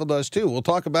that. Michael does, too. We'll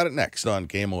talk about it next on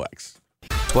KMOX.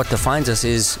 What defines us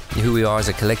is who we are as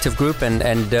a collective group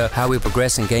and how we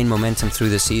progress and gain momentum through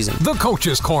the season. The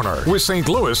Coach's Corner with St.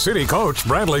 Louis City Coach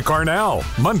Bradley Carnell.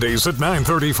 Mondays at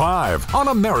 9:35 on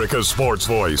America's Sports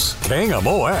Voice,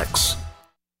 KMOX.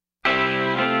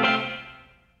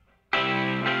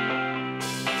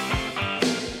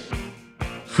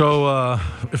 So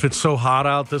if it's so hot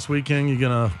out this weekend, you're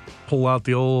going to pull out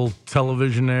the old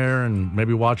television there and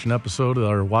maybe watch an episode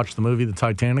or watch the movie The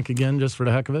Titanic again just for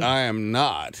the heck of it? I am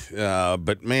not.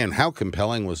 But, man, how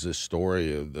compelling was this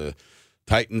story of the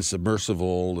Titan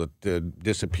submersible that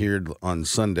disappeared on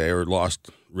Sunday or lost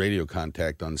radio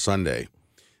contact on Sunday?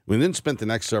 We then spent the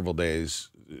next several days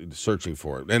searching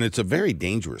for it. And it's a very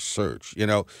dangerous search. You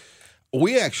know,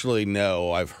 we actually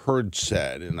know, I've heard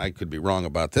said, and I could be wrong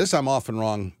about this, I'm often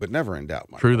wrong, but never in doubt,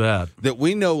 Mike. True that. That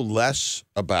we know less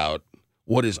about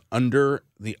what is under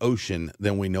the ocean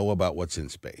than we know about what's in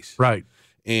space. Right.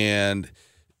 And,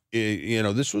 you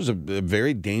know, this was a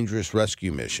very dangerous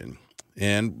rescue mission.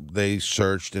 And they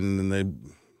searched, and the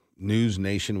News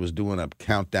Nation was doing a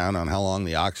countdown on how long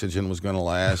the oxygen was going to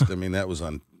last. I mean, that was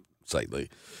unsightly.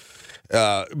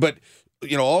 But,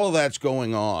 you know, all of that's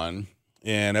going on.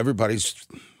 And everybody's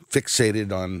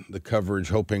fixated on the coverage,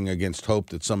 hoping against hope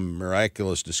that some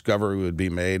miraculous discovery would be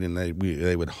made and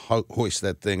they would hoist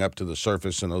that thing up to the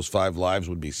surface and those 5 lives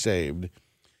would be saved.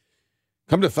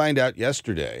 Come to find out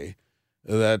yesterday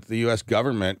that the U.S.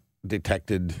 government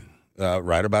detected,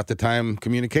 right about the time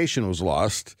communication was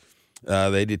lost,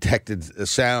 they detected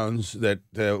sounds that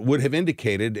would have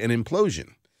indicated an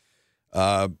implosion.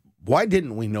 Why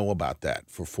didn't we know about that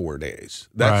for 4 days?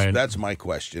 That's my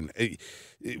question.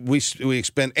 We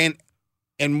spend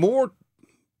and more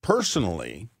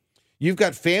personally, you've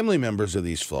got family members of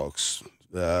these folks,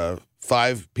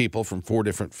 5 people from 4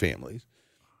 different families.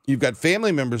 You've got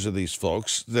family members of these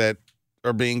folks that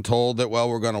are being told that, well,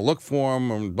 we're going to look for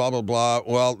them and blah, blah, blah.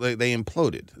 Well, they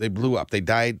imploded. They blew up. They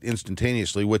died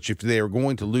instantaneously, which if they were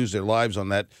going to lose their lives on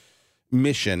that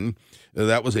mission,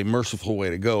 that was a merciful way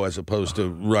to go as opposed to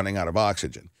running out of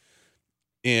oxygen.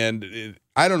 And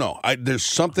I don't know. There's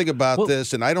something about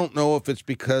this, and I don't know if it's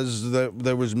because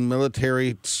there was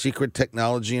military secret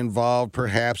technology involved.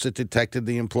 Perhaps it detected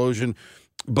the implosion.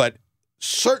 But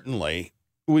certainly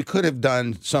we could have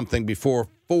done something before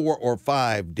 4 or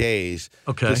 5 days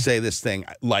to say this thing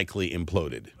likely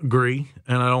imploded. Agree.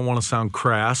 And I don't want to sound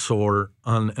crass or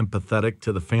unempathetic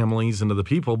to the families and to the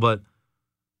people, but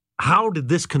how did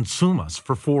this consume us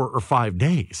for 4 or 5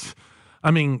 days?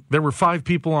 I mean, there were 5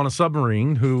 people on a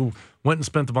submarine who went and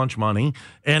spent a bunch of money,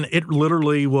 and it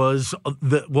literally was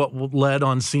what led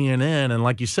on CNN and,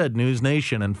 like you said, News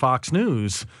Nation and Fox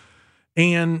News.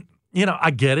 And, you know,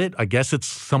 I get it. I guess it's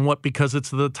somewhat because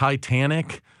it's the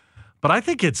Titanic. But I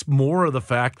think it's more of the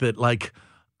fact that, like,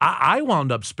 I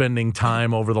wound up spending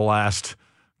time over the last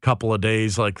couple of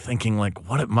days, like thinking like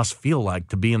what it must feel like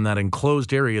to be in that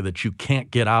enclosed area that you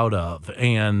can't get out of.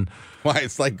 And why,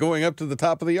 it's like going up to the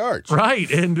top of the arch. Right.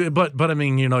 And but I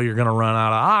mean, you know, you're going to run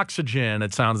out of oxygen.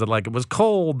 It sounded like it was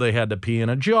cold. They had to pee in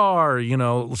a jar, you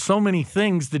know, so many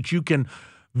things that you can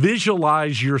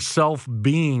visualize yourself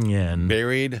being in.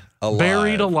 Buried alive.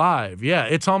 Buried alive. Yeah.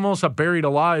 It's almost a buried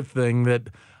alive thing that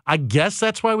I guess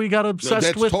that's why we got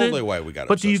obsessed with it. That's totally why we got obsessed.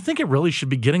 But do you think it really should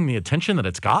be getting the attention that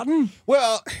it's gotten?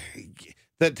 Well,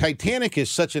 the Titanic is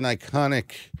such an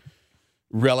iconic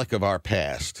relic of our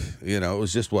past. You know, it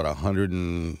was just,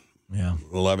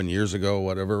 111 years ago,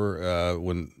 whatever,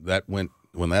 when that occurred.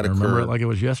 I remember it like it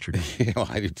was yesterday. You know,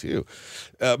 I do too.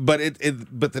 But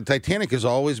the Titanic has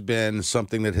always been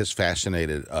something that has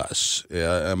fascinated us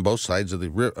on both sides of the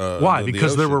Why?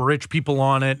 Because there were rich people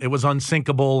on it. It was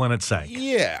unsinkable and it sank.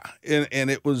 Yeah,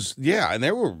 and it was and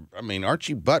there were. I mean,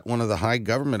 Archie Butt, one of the high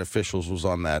government officials, was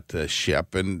on that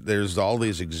ship. And there's all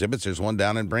these exhibits. There's one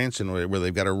down in Branson where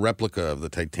they've got a replica of the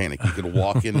Titanic. You could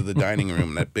walk into the dining room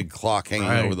and that big clock hanging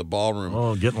over the ballroom.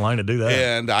 Oh, get in line to do that.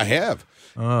 And I have.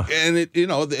 And it, you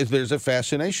know, there's a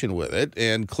fascination with it,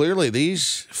 and clearly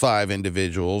these 5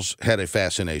 individuals had a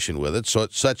fascination with it, so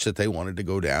it's such that they wanted to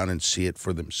go down and see it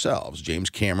for themselves. James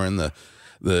Cameron, the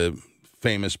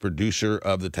famous producer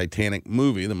of the Titanic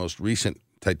movie, the most recent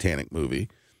Titanic movie,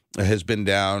 has been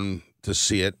down to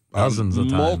see it dozens on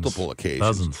of multiple times. occasions.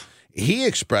 Dozens. He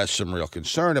expressed some real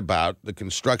concern about the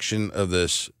construction of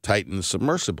this Titan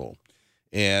submersible,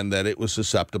 and that it was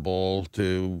susceptible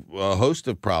to a host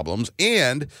of problems,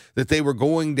 and that they were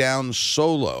going down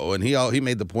solo. And he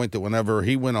made the point that whenever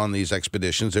he went on these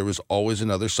expeditions, there was always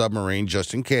another submarine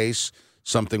just in case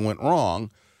something went wrong.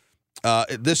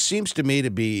 This seems to me to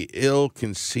be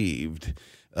ill-conceived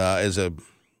as a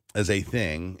as a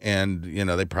thing, and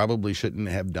they probably shouldn't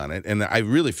have done it. And I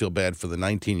really feel bad for the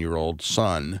 19-year-old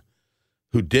son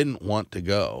who didn't want to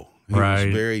go. He was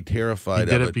very terrified of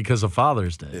it. He did it because of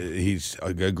Father's Day. He's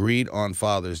agreed on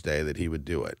Father's Day that he would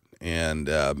do it, and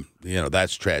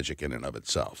that's tragic in and of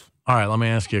itself. All right, let me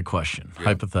ask you a question. Yeah.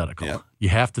 Hypothetical. Yeah. You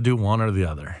have to do one or the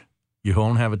other. You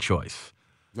don't have a choice.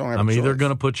 I'm either going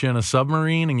to put you in a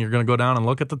submarine and you're going to go down and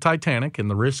look at the Titanic and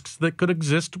the risks that could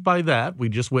exist by that. We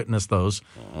just witnessed those.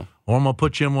 Or I'm going to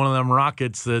put you in one of them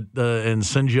rockets that and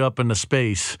send you up into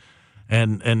space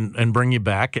and bring you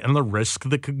back and the risk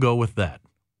that could go with that.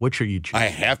 Which are you choosing? I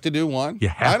have to do one? You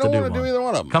have to do one. I don't want to do either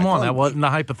one of them. Come on, that wasn't a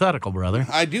hypothetical, brother.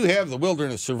 I do have the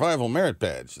Wilderness Survival Merit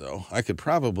Badge, though. I could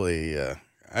probably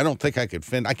I don't think I could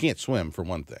fend. I can't swim, for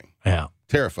one thing. Yeah.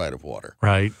 Terrified of water.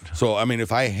 Right. So,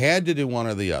 if I had to do one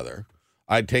or the other,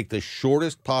 I'd take the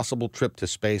shortest possible trip to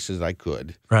space as I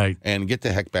could. Right. And get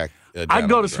the heck back. I'd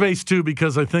go to space, too,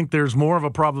 because I think there's more of a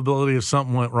probability if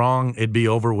something went wrong, it'd be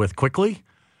over with quickly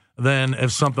than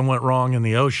if something went wrong in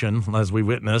the ocean, as we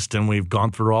witnessed, and we've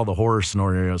gone through all the horror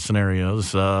scenarios.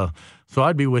 So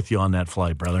I'd be with you on that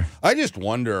flight, brother. I just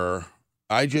wonder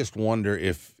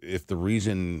if the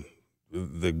reason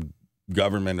the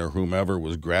government or whomever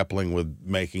was grappling with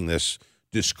making this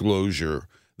disclosure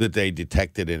that they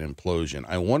detected an implosion,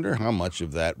 I wonder how much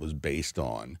of that was based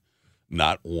on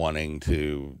not wanting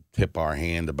to tip our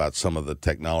hand about some of the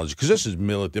technology. Because this is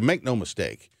military. Make no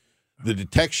mistake. The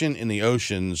detection in the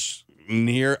oceans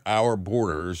near our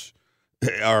borders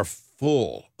are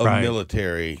full of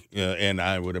military, and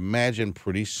I would imagine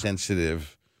pretty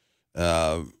sensitive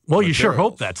well, you sure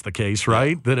hope that's the case,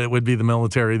 right? Yeah. That it would be the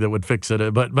military that would fix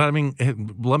it. But let me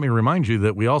remind you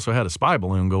that we also had a spy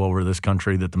balloon go over this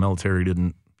country that the military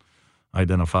didn't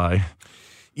identify.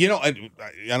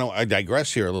 I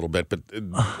digress here a little bit, but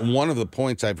one of the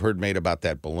points I've heard made about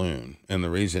that balloon, and the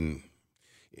reason,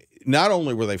 not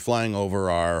only were they flying over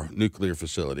our nuclear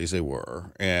facilities, they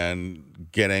were, and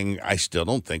I still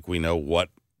don't think we know what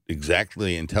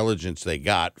exactly intelligence they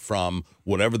got from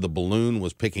whatever the balloon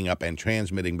was picking up and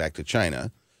transmitting back to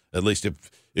China. At least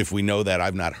if we know that,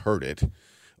 I've not heard it.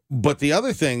 But the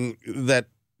other thing that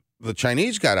the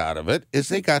Chinese got out of it is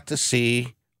they got to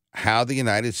see how the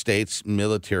United States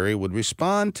military would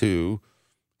respond to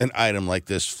an item like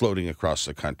this floating across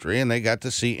the country, and they got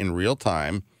to see in real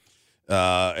time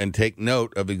and take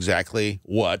note of exactly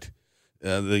what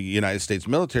the United States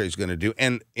military is going to do.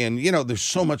 And there's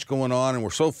so much going on, and we're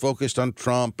so focused on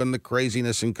Trump and the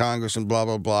craziness in Congress and blah,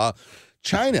 blah, blah.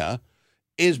 China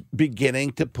is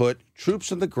beginning to put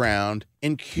troops on the ground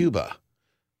in Cuba,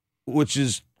 which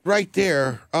is right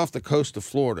there off the coast of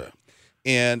Florida.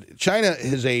 And China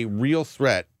is a real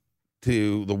threat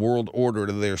to the world order.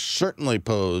 They certainly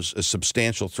pose a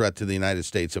substantial threat to the United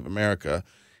States of America,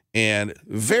 and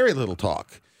very little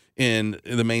talk in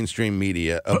the mainstream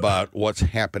media about what's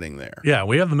happening there. Yeah,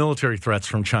 we have the military threats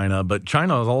from China, but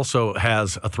China also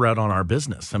has a threat on our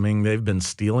business. I mean, they've been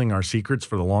stealing our secrets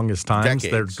for the longest times.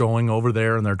 They're going over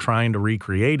there and they're trying to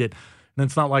recreate it. And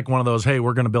it's not like one of those, hey,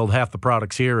 we're going to build half the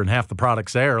products here and half the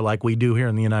products there like we do here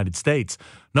in the United States.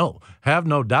 No, have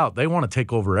no doubt. They want to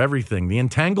take over everything. The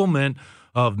entanglement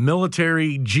of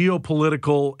military,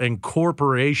 geopolitical, and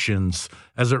corporations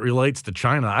as it relates to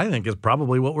China, I think, is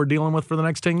probably what we're dealing with for the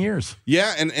next 10 years.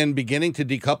 Yeah, and beginning to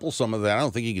decouple some of that. I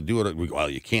don't think you could do it. Well,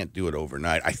 you can't do it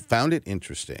overnight. I found it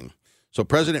interesting. So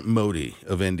President Modi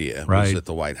of India was at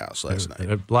the White House last night.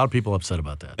 A lot of people upset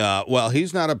about that. Well,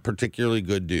 he's not a particularly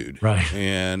good dude. Right.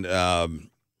 And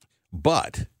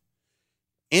but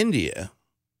India,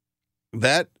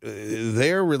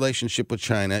 their relationship with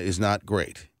China is not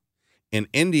great. And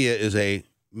India is a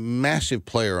massive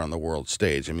player on the world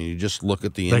stage. I mean, you just look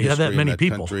at the industry in that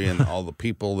country and all the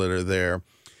people that are there.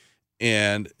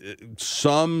 And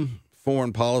some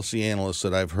foreign policy analysts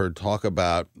that I've heard talk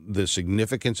about the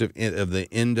significance of the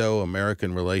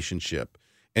Indo-American relationship.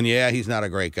 And yeah, he's not a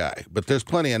great guy, but there's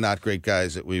plenty of not great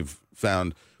guys that we've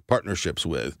found partnerships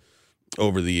with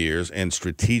over the years and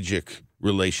strategic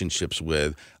relationships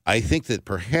with. I think that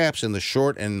perhaps in the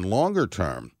short and longer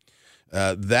term,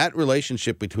 that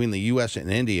relationship between the U.S. and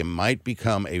India might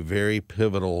become a very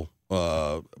pivotal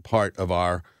part of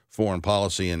our foreign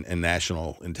policy and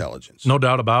national intelligence. No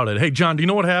doubt about it. Hey, John, do you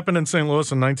know what happened in St.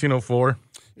 Louis in 1904?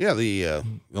 Yeah, the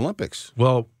Olympics.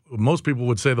 Well, most people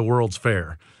would say the World's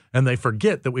Fair, and they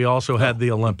forget that we also had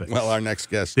the Olympics. Well, our next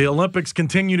guest. The Olympics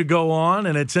continue to go on,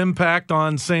 and its impact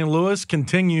on St. Louis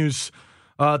continues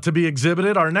to be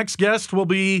exhibited. Our next guest will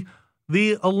be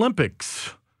the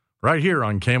Olympics. Right here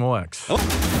on KMOX.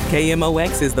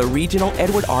 KMOX is the Regional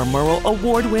Edward R. Murrow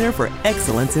Award winner for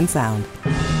excellence in sound.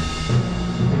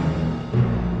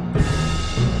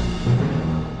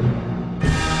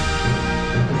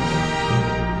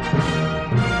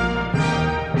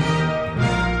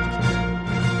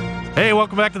 Hey,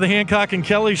 welcome back to the Hancock and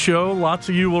Kelley Show. Lots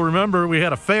of you will remember we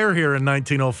had a fair here in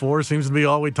 1904. Seems to be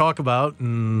all we talk about,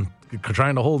 and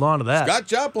trying to hold on to that. Scott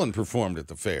Joplin performed at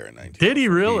the fair in 1904. Did he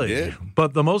really? He did.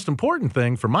 But the most important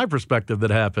thing, from my perspective, that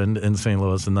happened in St.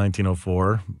 Louis in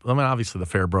 1904, I mean, obviously the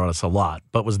fair brought us a lot,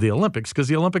 but was the Olympics, because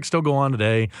the Olympics still go on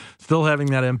today, still having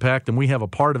that impact, and we have a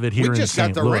part of it here in St. Louis. We just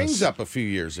got the rings up a few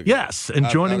years ago. Yes, and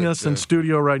joining us in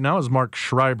studio right now is Marc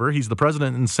Schreiber. He's the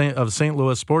president of St.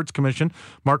 Louis Sports Commission.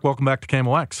 Marc, welcome back to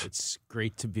KMOX. It's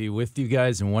great to be with you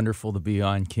guys and wonderful to be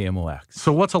on KMOX.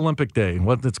 So what's Olympic Day?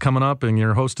 It's coming up, and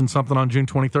you're hosting something on June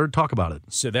 23rd. Talk about it.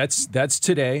 So that's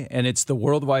today, and it's the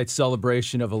worldwide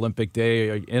celebration of Olympic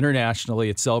Day. Internationally,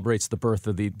 it celebrates the birth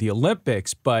of the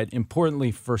Olympics, but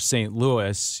importantly for St.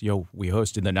 Louis, we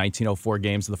hosted the 1904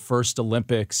 Games, the first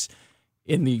Olympics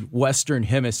in the Western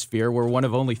Hemisphere. We're one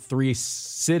of only 3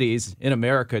 cities in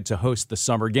America to host the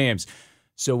Summer Games.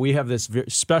 So we have this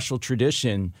special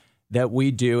tradition that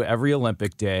we do every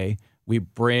Olympic Day. We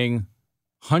bring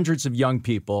hundreds of young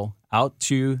people out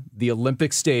to the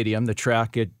Olympic Stadium, the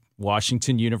track at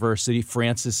Washington University,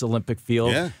 Francis Olympic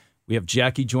Field. Yeah. We have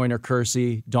Jackie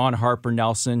Joyner-Kersee, Dawn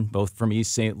Harper-Nelson, both from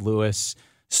East St. Louis,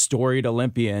 storied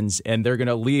Olympians, and they're going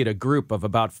to lead a group of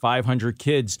about 500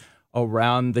 kids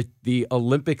around the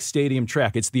Olympic Stadium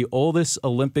track. It's the oldest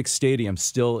Olympic stadium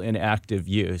still in active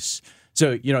use.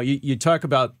 So, you talk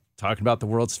about talking about the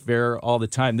World's Fair all the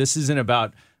time. This isn't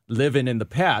about living in the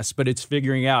past, but it's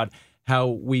figuring out how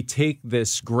we take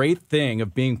this great thing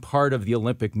of being part of the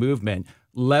Olympic movement,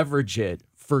 leverage it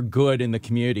for good in the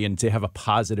community and to have a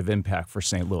positive impact for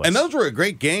St. Louis. And those were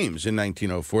great games in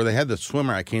 1904. They had the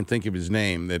swimmer, I can't think of his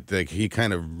name, that he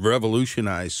kind of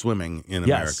revolutionized swimming in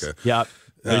America. Yeah.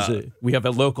 We have a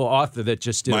local author that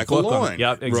just did Michael a book Loyne on it.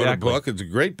 Yep, exactly. wrote a book. It's a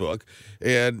great book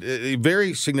and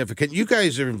very significant. You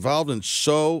guys are involved in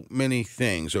so many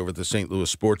things over at the St.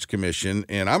 Louis Sports Commission,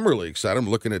 and I'm really excited. I'm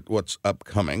looking at what's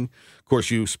upcoming. Of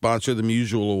course, you sponsor the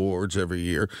Musial Awards every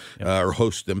year, or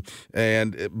host them,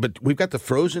 but we've got the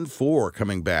Frozen Four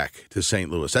coming back to St.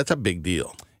 Louis. That's a big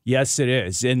deal. Yes, it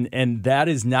is. And that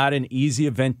is not an easy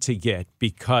event to get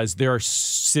because there are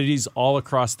cities all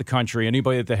across the country.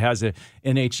 Anybody that has an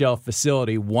NHL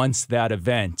facility wants that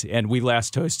event. And we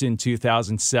last hosted in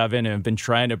 2007 and have been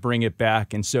trying to bring it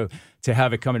back. And so to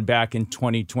have it coming back in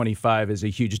 2025 is a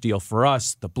huge deal for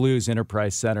us, the Blues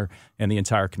Enterprise Center, and the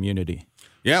entire community.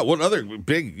 Yeah, what other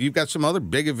big? You've got some other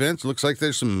big events. Looks like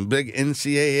there's some big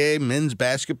NCAA men's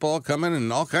basketball coming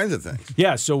and all kinds of things.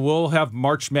 Yeah, so we'll have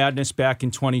March Madness back in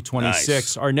 2026.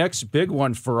 Nice. Our next big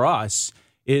one for us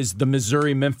is the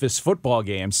Missouri-Memphis football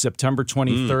game, September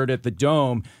 23rd at the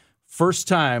Dome. First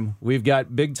time we've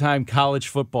got big-time college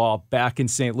football back in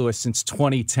St. Louis since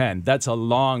 2010. That's a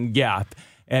long gap.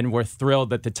 And we're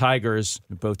thrilled that the Tigers,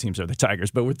 both teams are the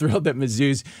Tigers, but we're thrilled that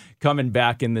Mizzou's coming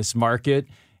back in this market.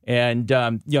 And,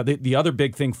 the other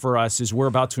big thing for us is we're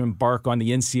about to embark on the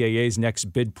NCAA's next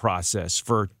bid process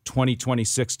for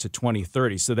 2026 to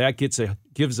 2030. So that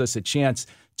gives us a chance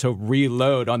to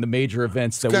reload on the major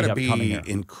events that we have coming here. It's got to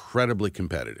be incredibly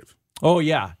competitive. Oh,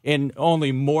 yeah, and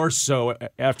only more so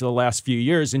after the last few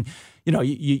years. And,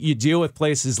 you deal with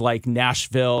places like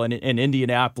Nashville and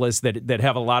Indianapolis that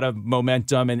have a lot of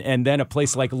momentum, and then a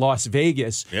place like Las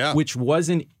Vegas, which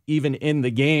wasn't even in the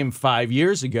game 5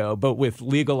 years ago, but with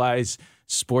legalized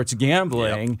sports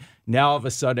gambling, now all of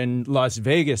a sudden Las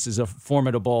Vegas is a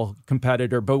formidable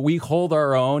competitor. But we hold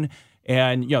our own.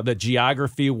 And, the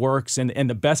geography works. And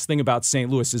the best thing about St.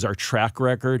 Louis is our track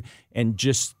record and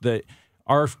just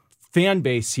our fan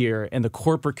base here and the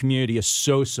corporate community is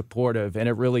so supportive, and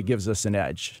it really gives us an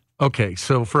edge. Okay,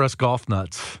 so for us golf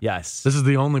nuts, yes, this is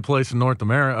the only place in North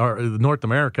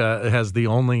America has the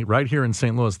only, right here in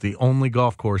St. Louis, the only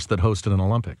golf course that hosted an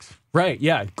Olympics. Right,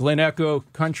 yeah, Glen Echo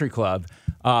Country Club.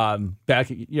 Back,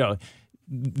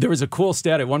 there was a cool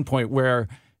stat at one point where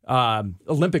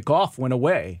Olympic golf went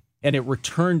away. And it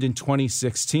returned in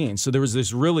 2016. So there was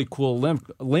this really cool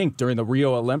link during the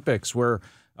Rio Olympics where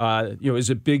it was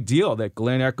a big deal that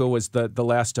Glen Echo was the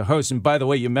last to host. And by the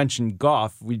way, you mentioned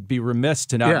golf. We'd be remiss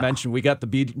to not mention we got the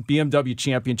BMW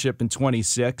Championship in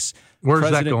 26.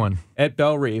 Where's that going? At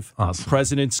Belle Reve. Awesome.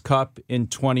 President's Cup in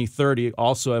 2030,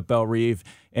 also at Belle Reve.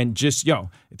 And just,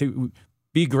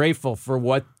 be grateful for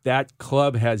what that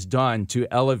club has done to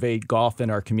elevate golf in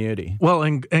our community. Well,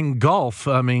 and golf,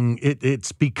 I mean,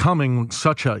 it's becoming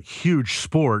such a huge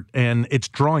sport, and it's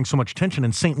drawing so much attention,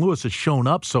 and St. Louis has shown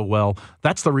up so well.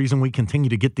 That's the reason we continue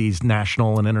to get these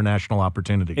national and international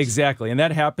opportunities. Exactly, and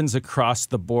that happens across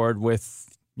the board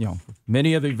with,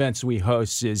 many of the events we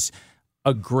host is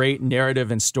a great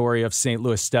narrative and story of St.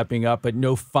 Louis stepping up, but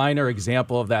no finer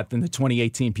example of that than the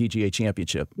 2018 PGA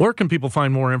Championship. Where can people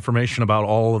find more information about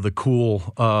all of the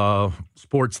cool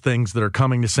sports things that are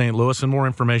coming to St. Louis and more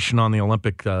information on the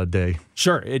Olympic Day?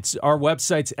 Sure. It's our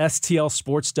website's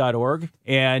stlsports.org,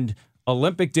 and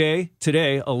Olympic Day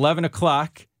today, 11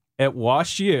 o'clock at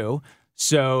Wash U.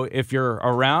 So if you're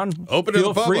around, open to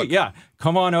the public. Free. Yeah,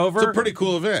 come on over. It's a pretty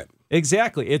cool event.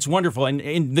 Exactly. It's wonderful.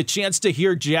 And the chance to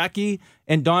hear Jackie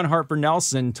and Don Harper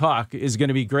Nelson talk is going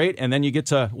to be great. And then you get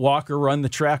to walk or run the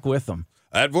track with them.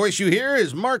 That voice you hear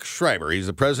is Marc Schreiber. He's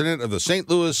the president of the St.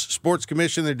 Louis Sports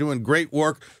Commission. They're doing great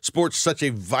work. Sports such a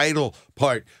vital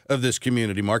part of this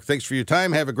community. Marc, thanks for your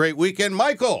time. Have a great weekend.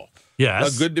 Michael.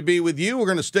 Yes. Good to be with you. We're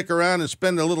going to stick around and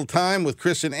spend a little time with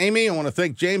Chris and Amy. I want to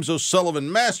thank James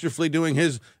O'Sullivan masterfully doing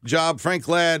his job. Frank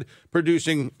Ladd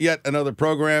producing yet another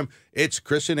program. It's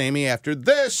Chris and Amy after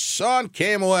this on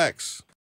KMOX.